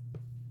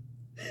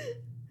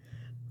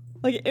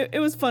 Like, it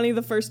was funny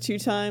the first 2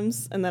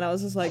 times, and then I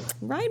was just like,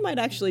 Ryan might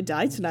actually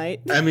die tonight.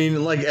 I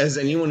mean, like, as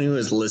anyone who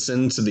has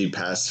listened to the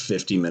past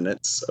 50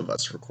 minutes of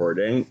us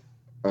recording,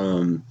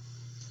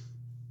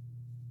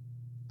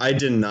 I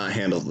did not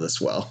handle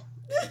this well.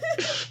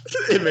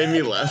 It made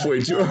me laugh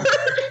way too hard.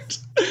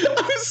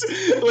 I was,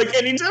 like,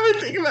 anytime I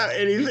think about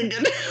anything,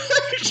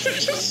 I should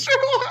just throw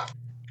up.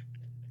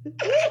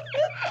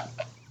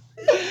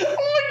 Oh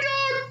my god!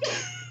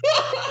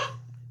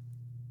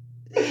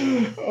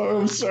 Oh,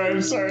 I'm sorry.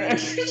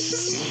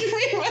 Just give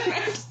me a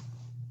minute.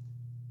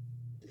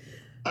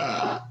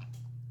 So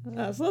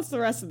that's the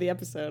rest of the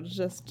episode.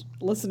 Just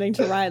listening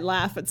to Ryan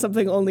laugh at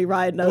something only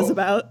Ryan knows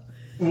about.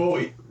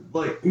 Well,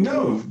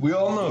 no, we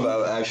all know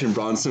about Action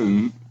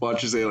Bronson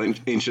watches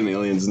Ancient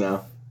Aliens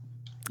now.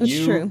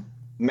 That's true.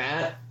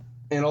 Matt,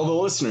 and all the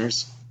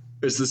listeners.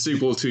 It's the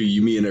sequel to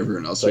You, Me, and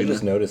Everyone Else. So I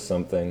just noticed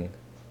something.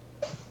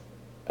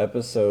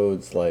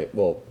 Episodes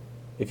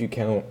if you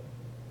count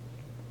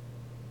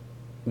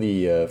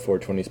the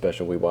 420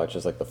 special we watched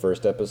as the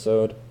first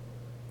episode,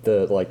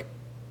 the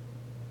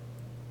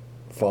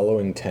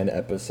following 10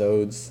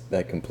 episodes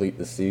that complete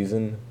the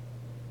season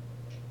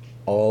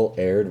all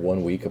aired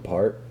 1 week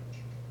apart,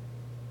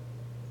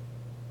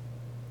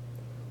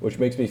 which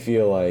makes me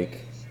feel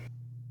like,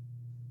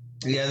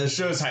 yeah, this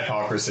shows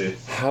hypocrisy.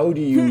 how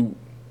do you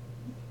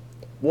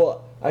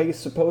well, I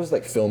suppose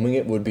filming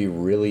it would be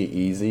really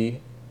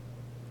easy,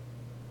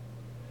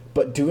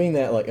 but doing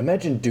that,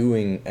 imagine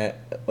doing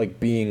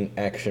being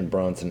Action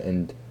Bronson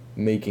and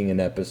making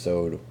an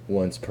episode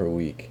once per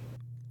week.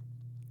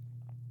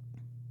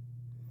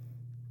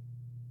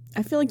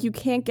 I feel like you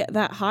can't get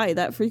that high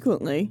that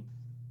frequently.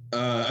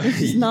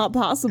 It's not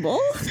possible.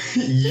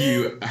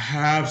 You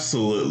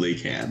absolutely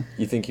can.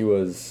 You think he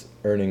was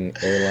earning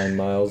airline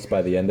miles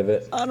by the end of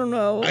it? I don't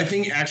know. I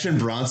think Action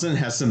Bronson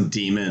has some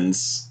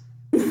demons,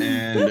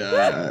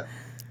 and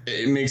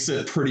it makes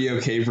it pretty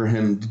okay for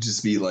him to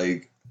just be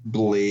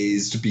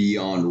blazed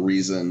beyond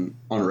reason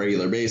on a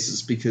regular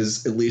basis,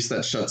 because at least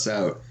that shuts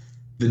out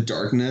the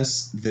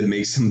darkness that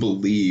makes him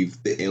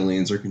believe the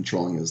aliens are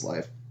controlling his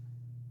life.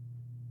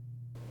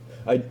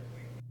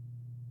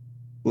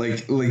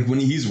 Like when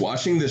he's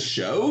watching this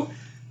show,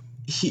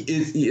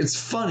 it's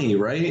funny,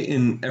 right,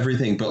 and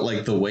everything,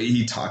 but the way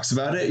he talks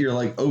about it, you're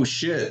like, oh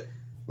shit,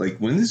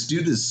 when this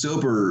dude is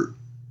sober,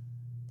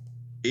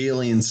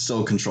 aliens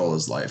still control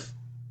his life.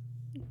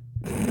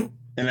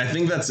 And I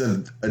think that's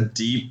a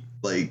deep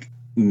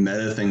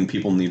meta thing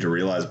people need to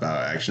realize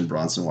about Action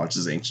Bronson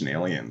watches Ancient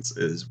Aliens,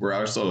 is we're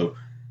also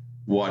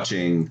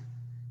watching,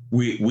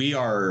 we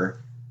are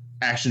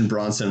Action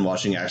Bronson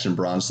watching Action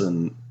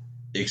Bronson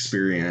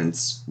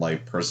experience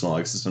personal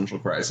existential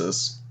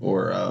crisis,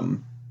 or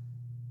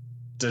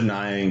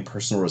denying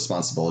personal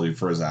responsibility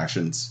for his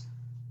actions.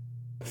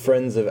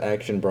 Friends of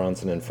Action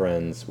Bronson and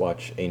friends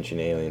watch Ancient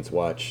Aliens,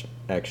 watch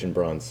Action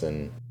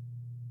Bronson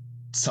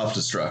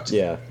Self-destruct.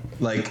 Yeah.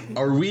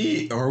 Are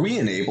we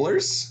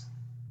enablers?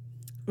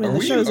 I mean,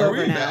 the show's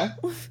over now.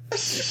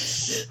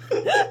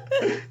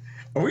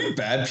 Are we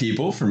bad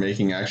people for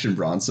making Action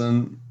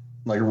Bronson,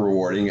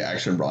 rewarding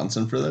Action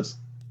Bronson for this?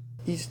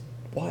 He's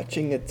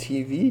watching a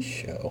TV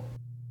show.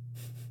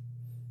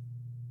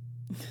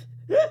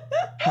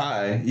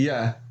 Hi.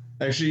 Yeah.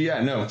 Actually,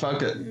 yeah, no,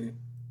 fuck it.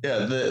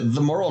 Yeah,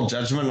 the moral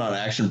judgment on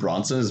Action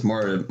Bronson is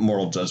more a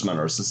moral judgment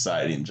on our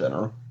society in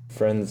general.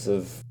 Friends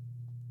of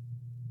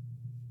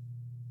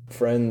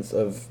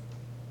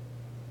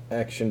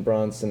Action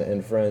Bronson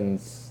and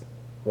friends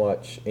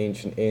watch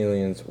Ancient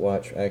Aliens,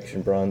 watch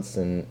Action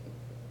Bronson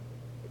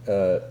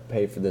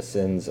pay for the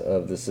sins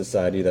of the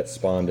society that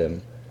spawned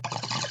him.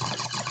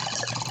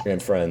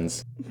 And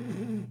friends.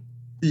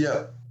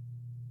 Yeah.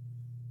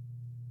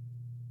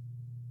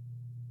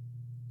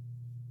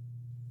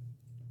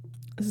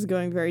 This is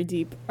going very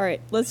deep. All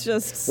right, let's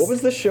just... What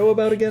was the show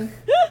about again?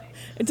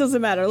 It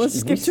doesn't matter. Let's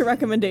skip to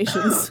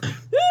recommendations.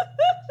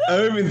 I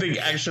don't even think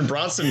Action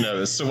Bronson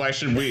knows, so why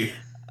should we?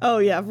 Oh,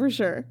 yeah, for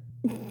sure.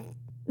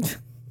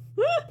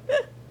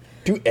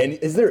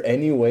 Is there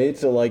any way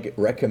to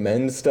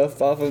recommend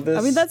stuff off of this?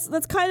 I mean,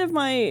 that's kind of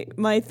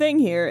my thing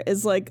here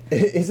is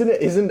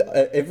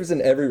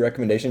isn't every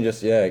recommendation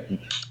just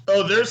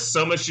Oh, there's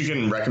so much you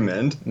can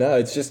recommend. No,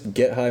 it's just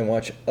get high and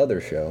watch other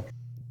show.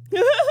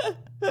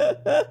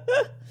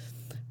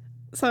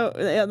 So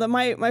yeah,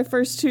 my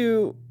first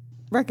two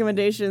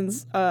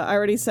recommendations, I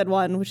already said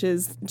one, which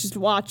is just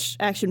watch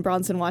Action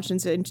Bronson watch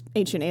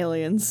Ancient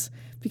Aliens,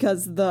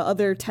 because the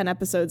other 10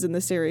 episodes in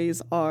the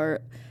series are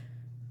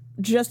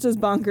just as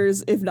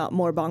bonkers, if not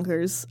more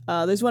bonkers.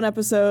 There's one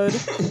episode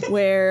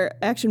where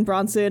Action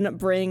Bronson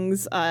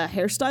brings a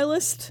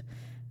hairstylist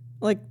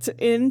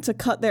in to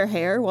cut their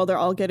hair while they're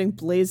all getting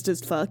blazed as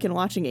fuck and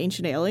watching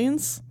Ancient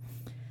Aliens.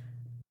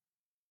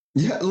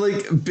 Yeah,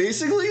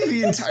 basically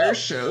the entire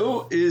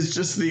show is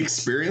just the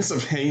experience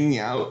of hanging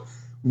out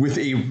with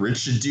a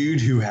rich dude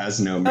who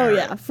has no merit. Oh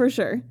yeah, for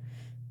sure.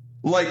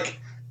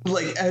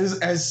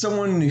 As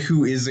someone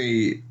who is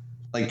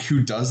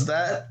who does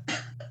that,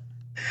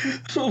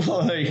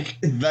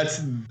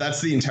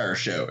 that's the entire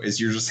show, is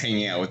you're just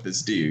hanging out with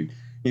this dude.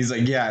 He's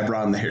like, yeah, I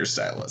brought him the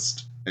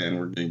hairstylist, and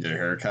we're gonna get a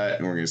haircut,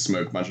 and we're gonna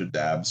smoke a bunch of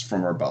dabs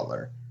from our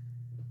butler.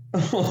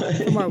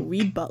 From our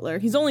weed butler.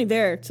 He's only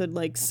there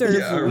to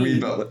serve our weed.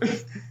 weed butler.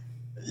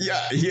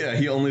 yeah,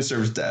 he only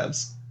serves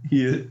dabs.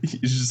 He's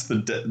just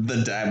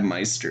the dab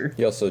meister.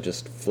 He also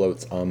just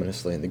floats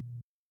ominously in the...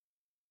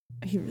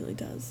 He really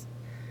does.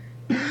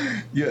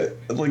 Yeah,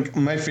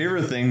 my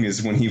favorite thing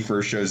is when he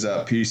first shows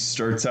up, he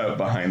starts out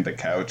behind the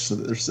couch that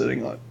they're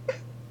sitting on.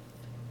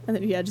 And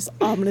then, just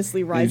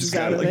ominously rises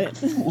out of it.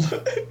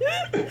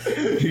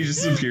 He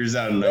just appears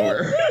out of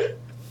nowhere.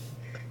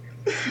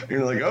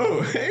 You're like,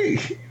 oh, hey.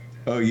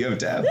 Oh, you have a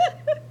tab?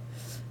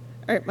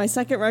 All right, my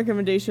second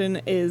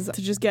recommendation is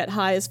to just get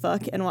high as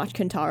fuck and watch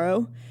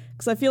Kentaro.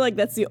 Because I feel like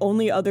that's the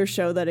only other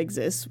show that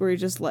exists where you're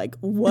just like,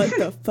 what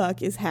the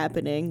fuck is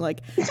happening?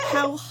 Like,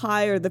 how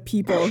high are the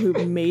people who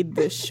made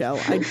this show?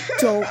 I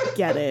don't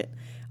get it.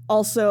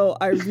 Also,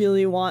 I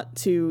really want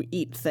to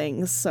eat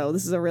things, so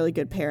this is a really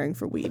good pairing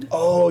for weed.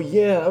 Oh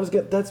yeah,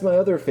 that's my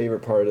other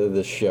favorite part of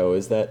this show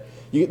is that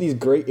you get these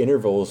great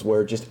intervals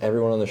where just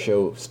everyone on the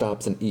show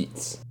stops and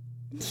eats.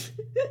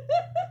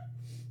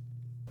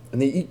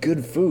 And they eat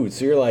good food,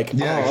 so you're like,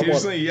 yeah,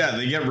 occasionally,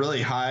 they get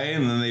really high,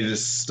 and then they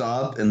just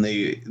stop, and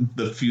the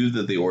food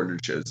that they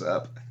ordered shows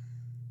up,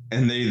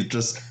 and they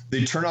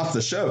turn off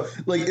the show.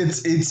 Like,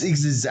 it's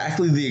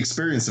exactly the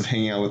experience of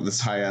hanging out with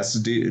this high-ass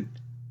dude.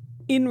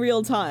 In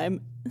real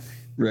time.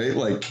 Right?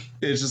 Like,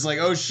 it's just like,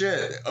 oh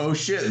shit,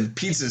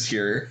 pizza's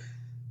here.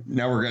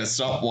 Now we're gonna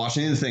stop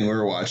watching the thing we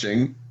were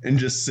watching, and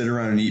just sit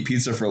around and eat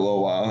pizza for a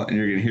little while, and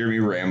you're gonna hear me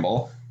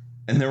ramble.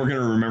 And then we're going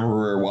to remember we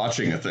were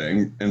watching a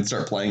thing and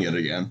start playing it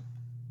again.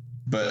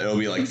 But it'll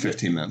be like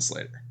 15 minutes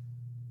later.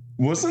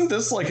 Wasn't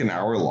this like an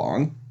hour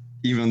long?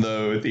 Even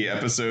though the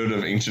episode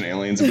of Ancient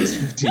Aliens was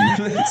 15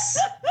 minutes?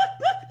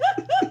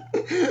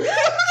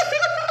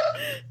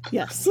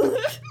 Yes.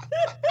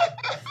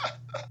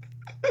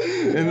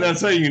 And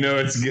that's how you know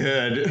it's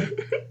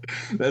good.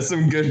 That's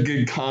some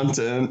good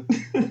content.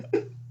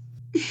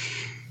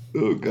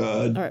 Oh,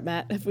 God. All right,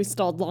 Matt, have we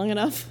stalled long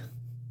enough?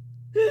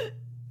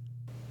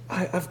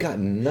 I've got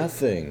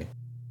nothing.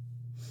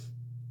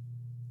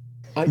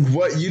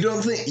 What, you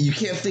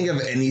can't think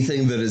of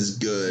anything that is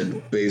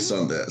good based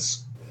on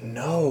this?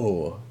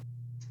 No.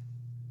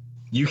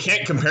 You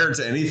can't compare it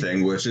to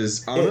anything, which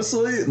is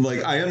honestly,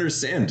 like, I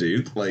understand,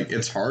 dude. Like,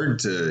 it's hard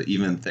to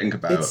even think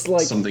about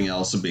something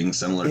else being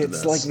similar to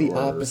this. It's like the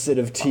opposite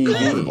of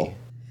TV.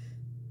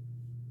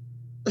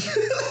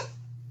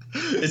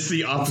 It's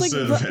the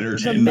opposite of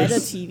entertainment. The meta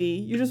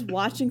TV. You're just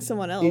watching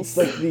someone else. It's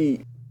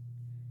like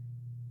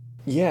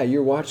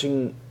you're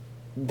watching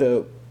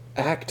the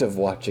act of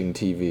watching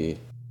TV.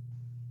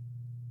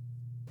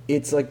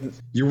 It's like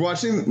you're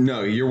watching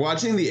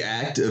the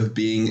act of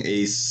being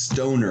a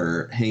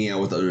stoner hanging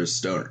out with other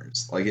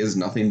stoners. Like, it has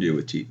nothing to do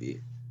with TV.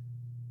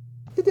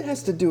 It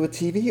has to do with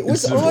TV. It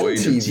was on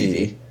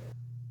TV.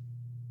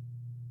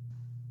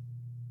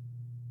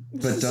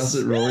 But does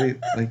it really?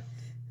 Like,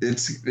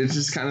 it's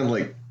just kind of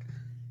like,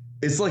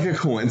 it's like a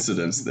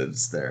coincidence that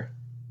it's there.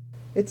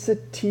 It's a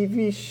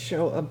TV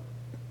show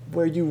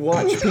where you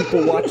watch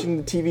people watching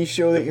the TV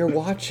show that you're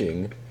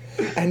watching,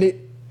 and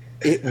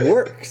it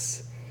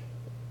works.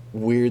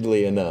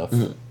 Weirdly enough.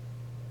 Mm-hmm.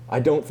 I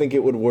don't think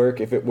it would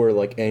work if it were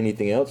like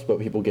anything else but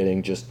people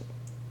getting just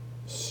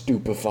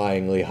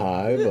stupefyingly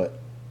high, but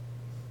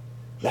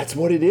that's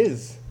what it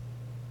is.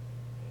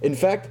 In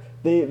fact,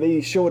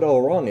 they show it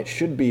all wrong. It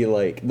should be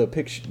like the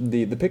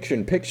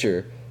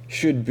picture-in-picture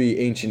should be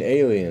Ancient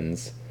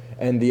Aliens,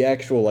 and the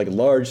actual like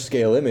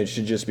large-scale image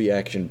should just be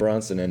Action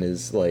Bronson and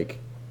his like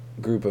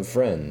group of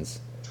friends.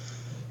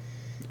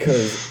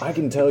 Because I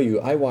can tell you,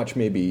 I watched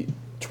maybe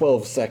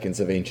 12 seconds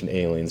of Ancient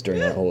Aliens during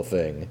that whole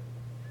thing.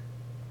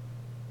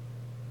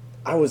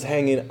 I was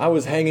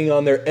hanging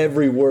on their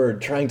every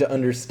word, trying to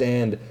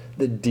understand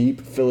the deep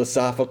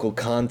philosophical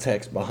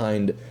context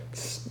behind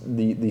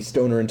the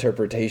stoner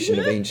interpretation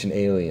of Ancient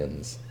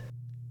Aliens.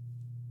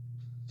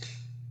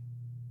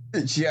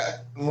 Yeah,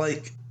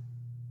 like,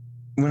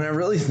 when I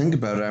really think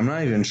about it, I'm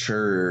not even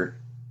sure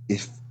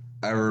if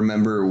I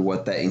remember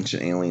what that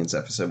Ancient Aliens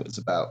episode was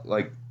about.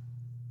 Like,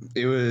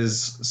 it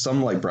was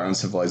some, like, brown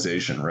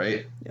civilization,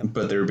 right? Yep.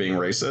 But they were being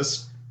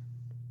racist?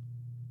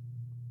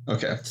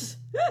 Okay.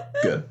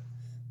 Good.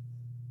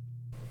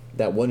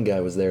 That one guy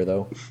was there,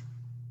 though.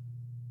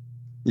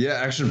 Yeah,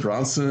 Action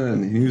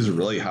Bronson, he was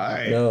really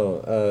high.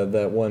 No,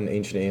 that one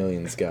Ancient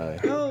Aliens guy.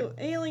 Oh,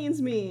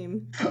 Aliens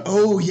meme.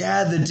 Oh,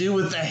 yeah, the dude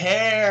with the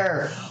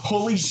hair!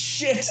 Holy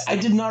shit! I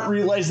did not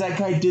realize that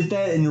guy did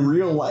that in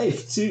real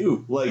life,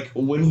 too. Like,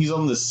 when he's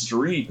on the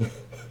street.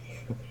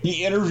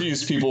 He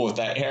interviews people with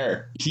that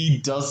hair. He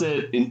does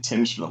it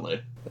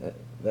intentionally.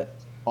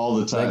 All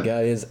the time. That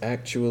guy is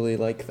actually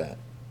like that.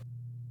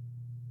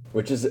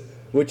 Which is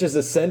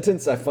a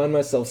sentence I find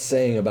myself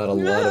saying about a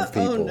lot of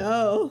people. Oh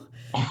no.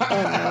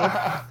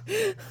 Oh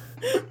no.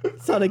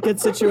 It's not a good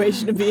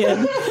situation to be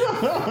in.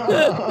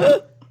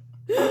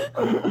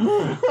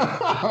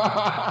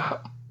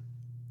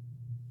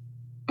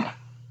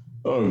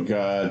 Oh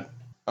god.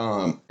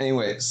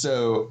 Anyway,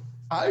 so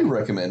I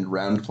recommend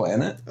Round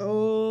Planet.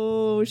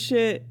 Oh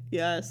shit.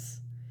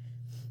 Yes.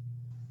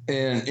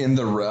 And in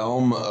the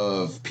realm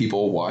of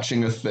people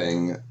watching a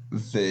thing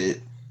that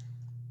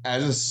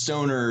as a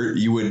stoner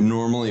you would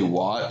normally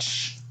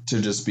watch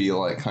to just be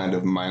like kind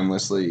of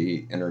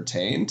mindlessly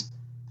entertained,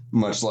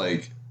 much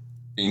like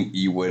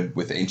you would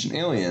with Ancient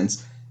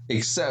Aliens,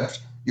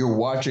 except you're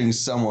watching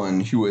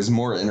someone who is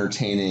more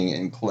entertaining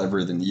and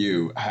clever than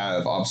you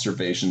have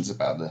observations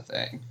about the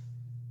thing.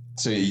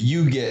 So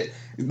you get,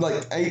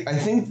 like, I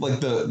think, like,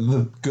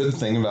 the good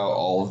thing about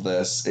all of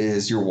this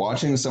is you're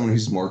watching someone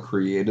who's more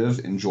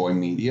creative enjoy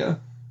media,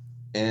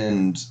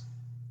 and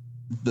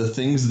the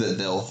things that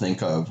they'll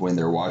think of when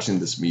they're watching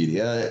this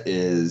media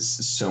is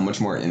so much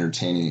more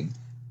entertaining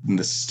than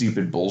the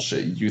stupid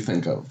bullshit you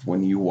think of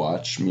when you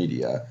watch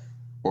media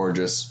or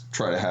just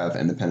try to have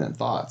independent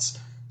thoughts.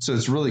 So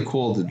it's really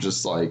cool to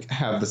just, like,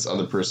 have this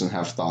other person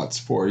have thoughts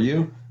for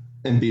you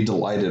and be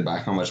delighted by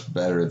how much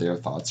better their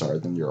thoughts are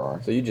than your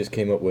are. So you just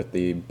came up with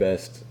the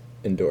best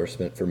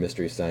endorsement for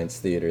Mystery Science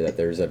Theater that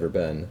there's ever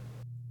been.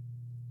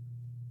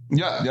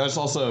 Yeah, it's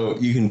also,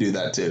 you can do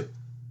that too.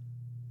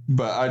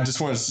 But I just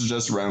want to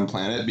suggest Round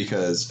Planet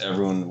because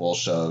everyone will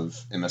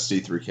shove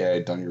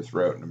MSD3K down your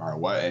throat no matter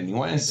what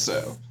anyway,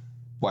 so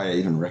why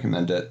even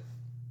recommend it?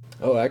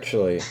 Oh,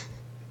 actually,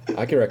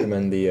 I can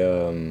recommend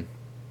the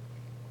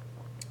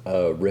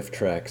Riff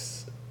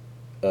Tracks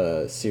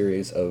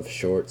series of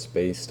shorts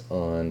based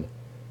on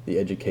the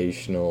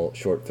educational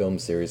short film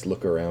series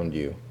Look Around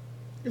You.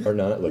 Or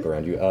not Look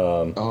Around You.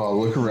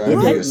 Look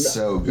Around You is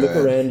so good. Look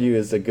Around You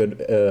is a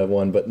good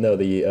one, but no,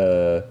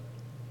 the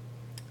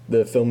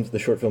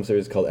short film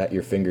series is called At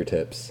Your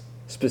Fingertips.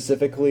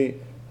 Specifically,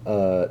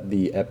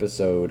 the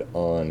episode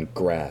on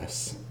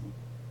grass.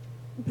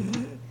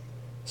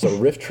 So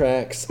Riff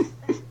Tracks,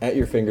 At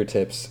Your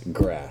Fingertips,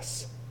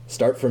 grass.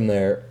 Start from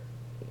there,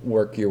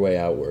 work your way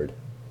outward.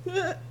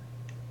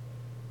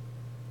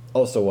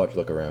 Also watch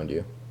Look Around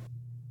You.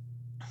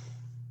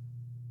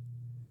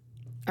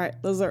 All right,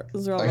 those are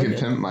all. I could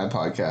pimp my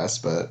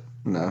podcast, but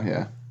no,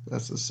 yeah,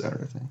 that's a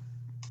Saturday thing.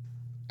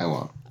 I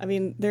won't. I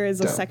mean, there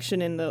is a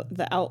section in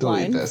the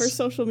outline for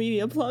social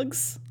media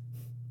plugs.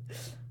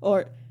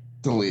 Or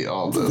delete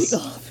all this.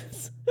 Delete all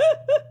this.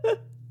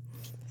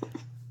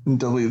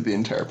 Delete the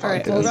entire podcast. All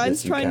right, well,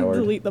 Ryan's trying to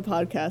delete the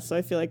podcast, so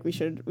I feel like we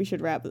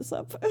should wrap this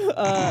up.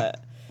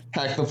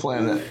 Hack the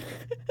planet.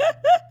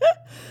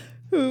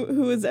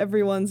 Who is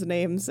everyone's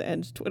names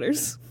and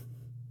Twitters?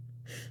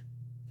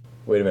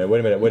 Wait a minute.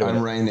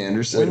 I'm Ryan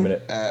Anderson. Wait a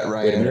minute. At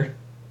Ryan.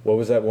 What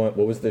was that one?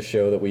 What was the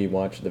show that we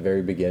watched at the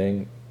very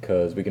beginning?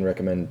 Because we can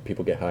recommend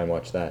people get high and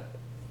watch that.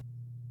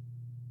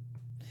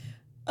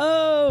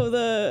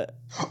 Occult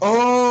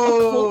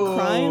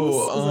Crimes?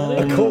 Is that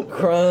it? Occult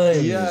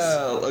Crimes.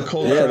 Yeah, Occult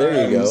Crimes. Yeah,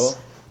 there you go.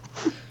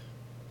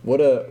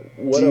 What a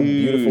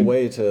beautiful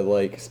way to,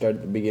 like, start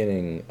at the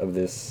beginning of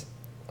this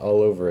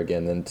all over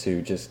again than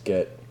to just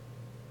get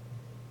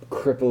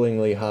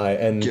cripplingly high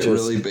and get just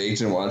really baked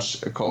and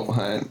watch Occult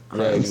Crimes.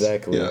 Yeah,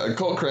 exactly. Yeah,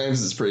 Occult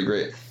Crimes is pretty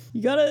great.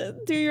 You gotta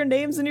do your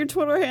names and your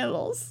Twitter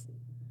handles.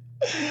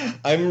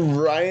 I'm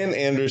Ryan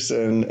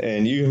Anderson,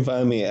 and you can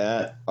find me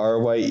at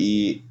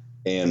RYE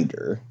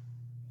Ander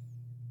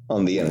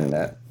on the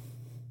internet.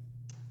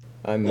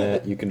 I'm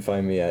Matt. You can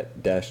find me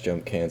at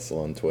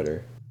 _jump_cancel on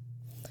Twitter.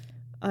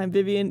 I'm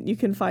Vivian. You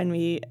can find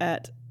me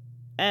at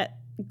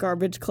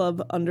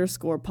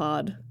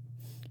garbageclub_pod.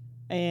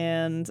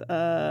 And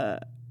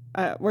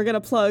we're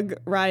gonna plug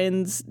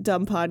Ryan's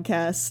dumb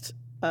podcast,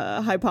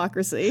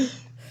 Hypocrisy.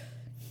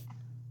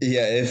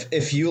 Yeah,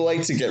 if you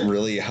like to get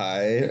really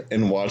high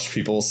and watch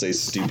people say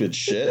stupid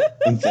shit,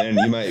 then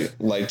you might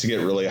like to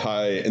get really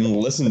high and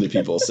listen to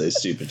people say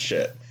stupid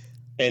shit.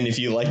 And if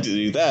you like to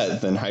do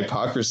that, then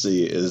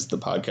Hypocrisy is the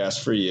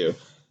podcast for you.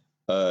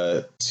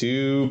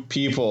 Two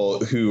people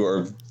who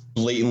are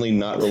blatantly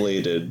not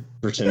related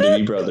pretend to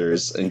be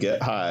brothers and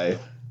get high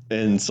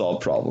and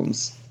solve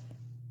problems.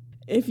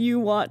 If you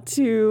want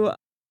to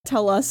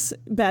tell us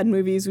bad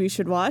movies we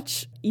should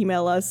watch,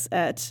 email us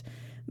at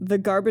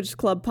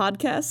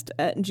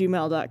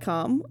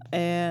thegarbageclubpodcast@gmail.com.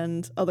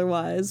 And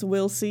otherwise,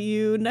 we'll see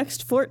you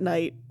next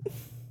fortnight.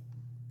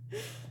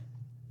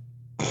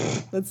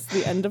 That's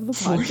the end of the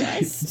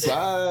podcast.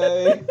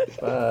 Bye.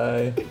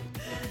 Bye.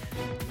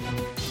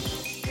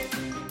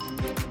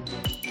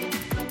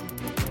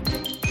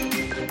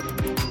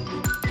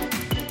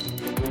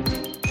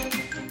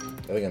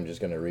 I think I'm just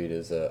going to read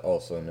as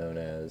also known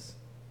as,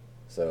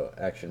 so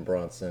Action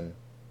Bronson,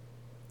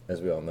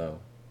 as we all know.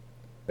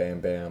 Bam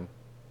Bam,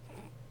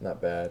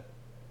 not bad.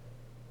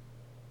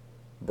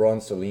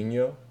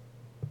 Bronsolino.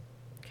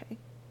 Okay.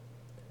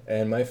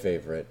 And my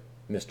favorite,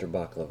 Mr.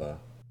 Baklava.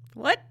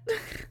 What?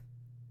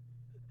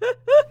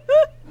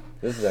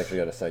 This has actually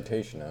got a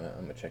citation on it.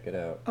 I'm going to check it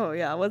out. Oh,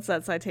 yeah. What's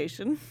that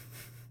citation?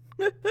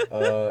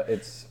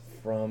 It's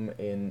from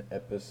an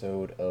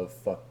episode of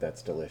Fuck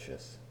That's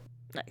Delicious.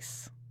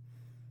 Nice.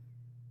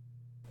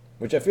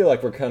 Which I feel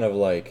like we're kind of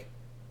like...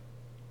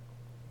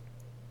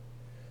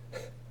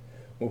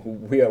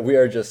 we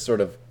are just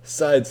sort of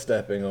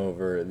sidestepping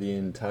over the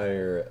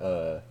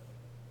entire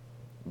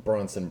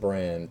Bronson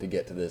brand to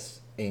get to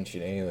this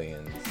Ancient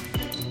Aliens.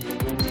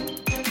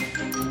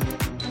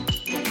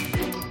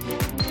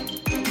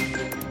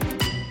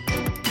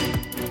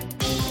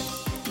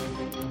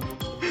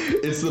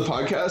 It's the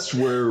podcast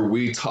where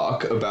we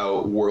talk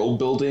about world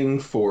building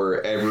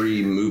for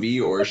every movie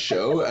or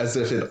show as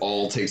if it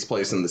all takes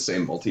place in the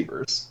same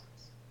multiverse.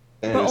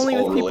 And but it's only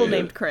all with people related.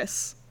 named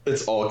Chris.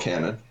 It's all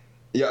canon.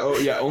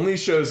 Yeah, only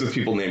shows with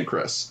people named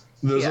Chris.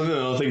 Those are the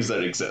only things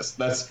that exist.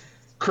 That's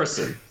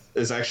Kristen.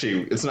 Is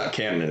actually, it's not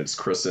canon, it's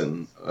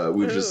Kristen.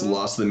 We've just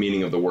lost the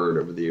meaning of the word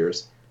over the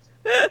years.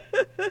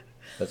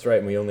 That's right,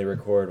 and we only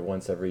record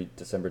once every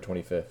December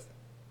 25th.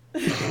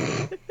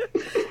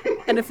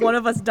 And if one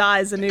of us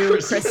dies, a new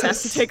Chris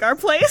has to take our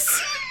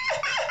place.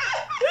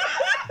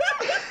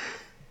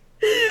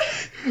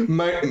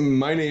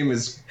 My name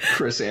is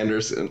Chris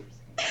Anderson.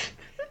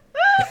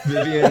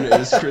 Vivian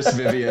is Chris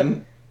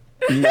Vivian.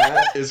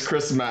 Matt is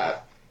Chris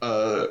Matt.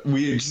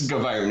 We just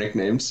go by our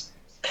nicknames.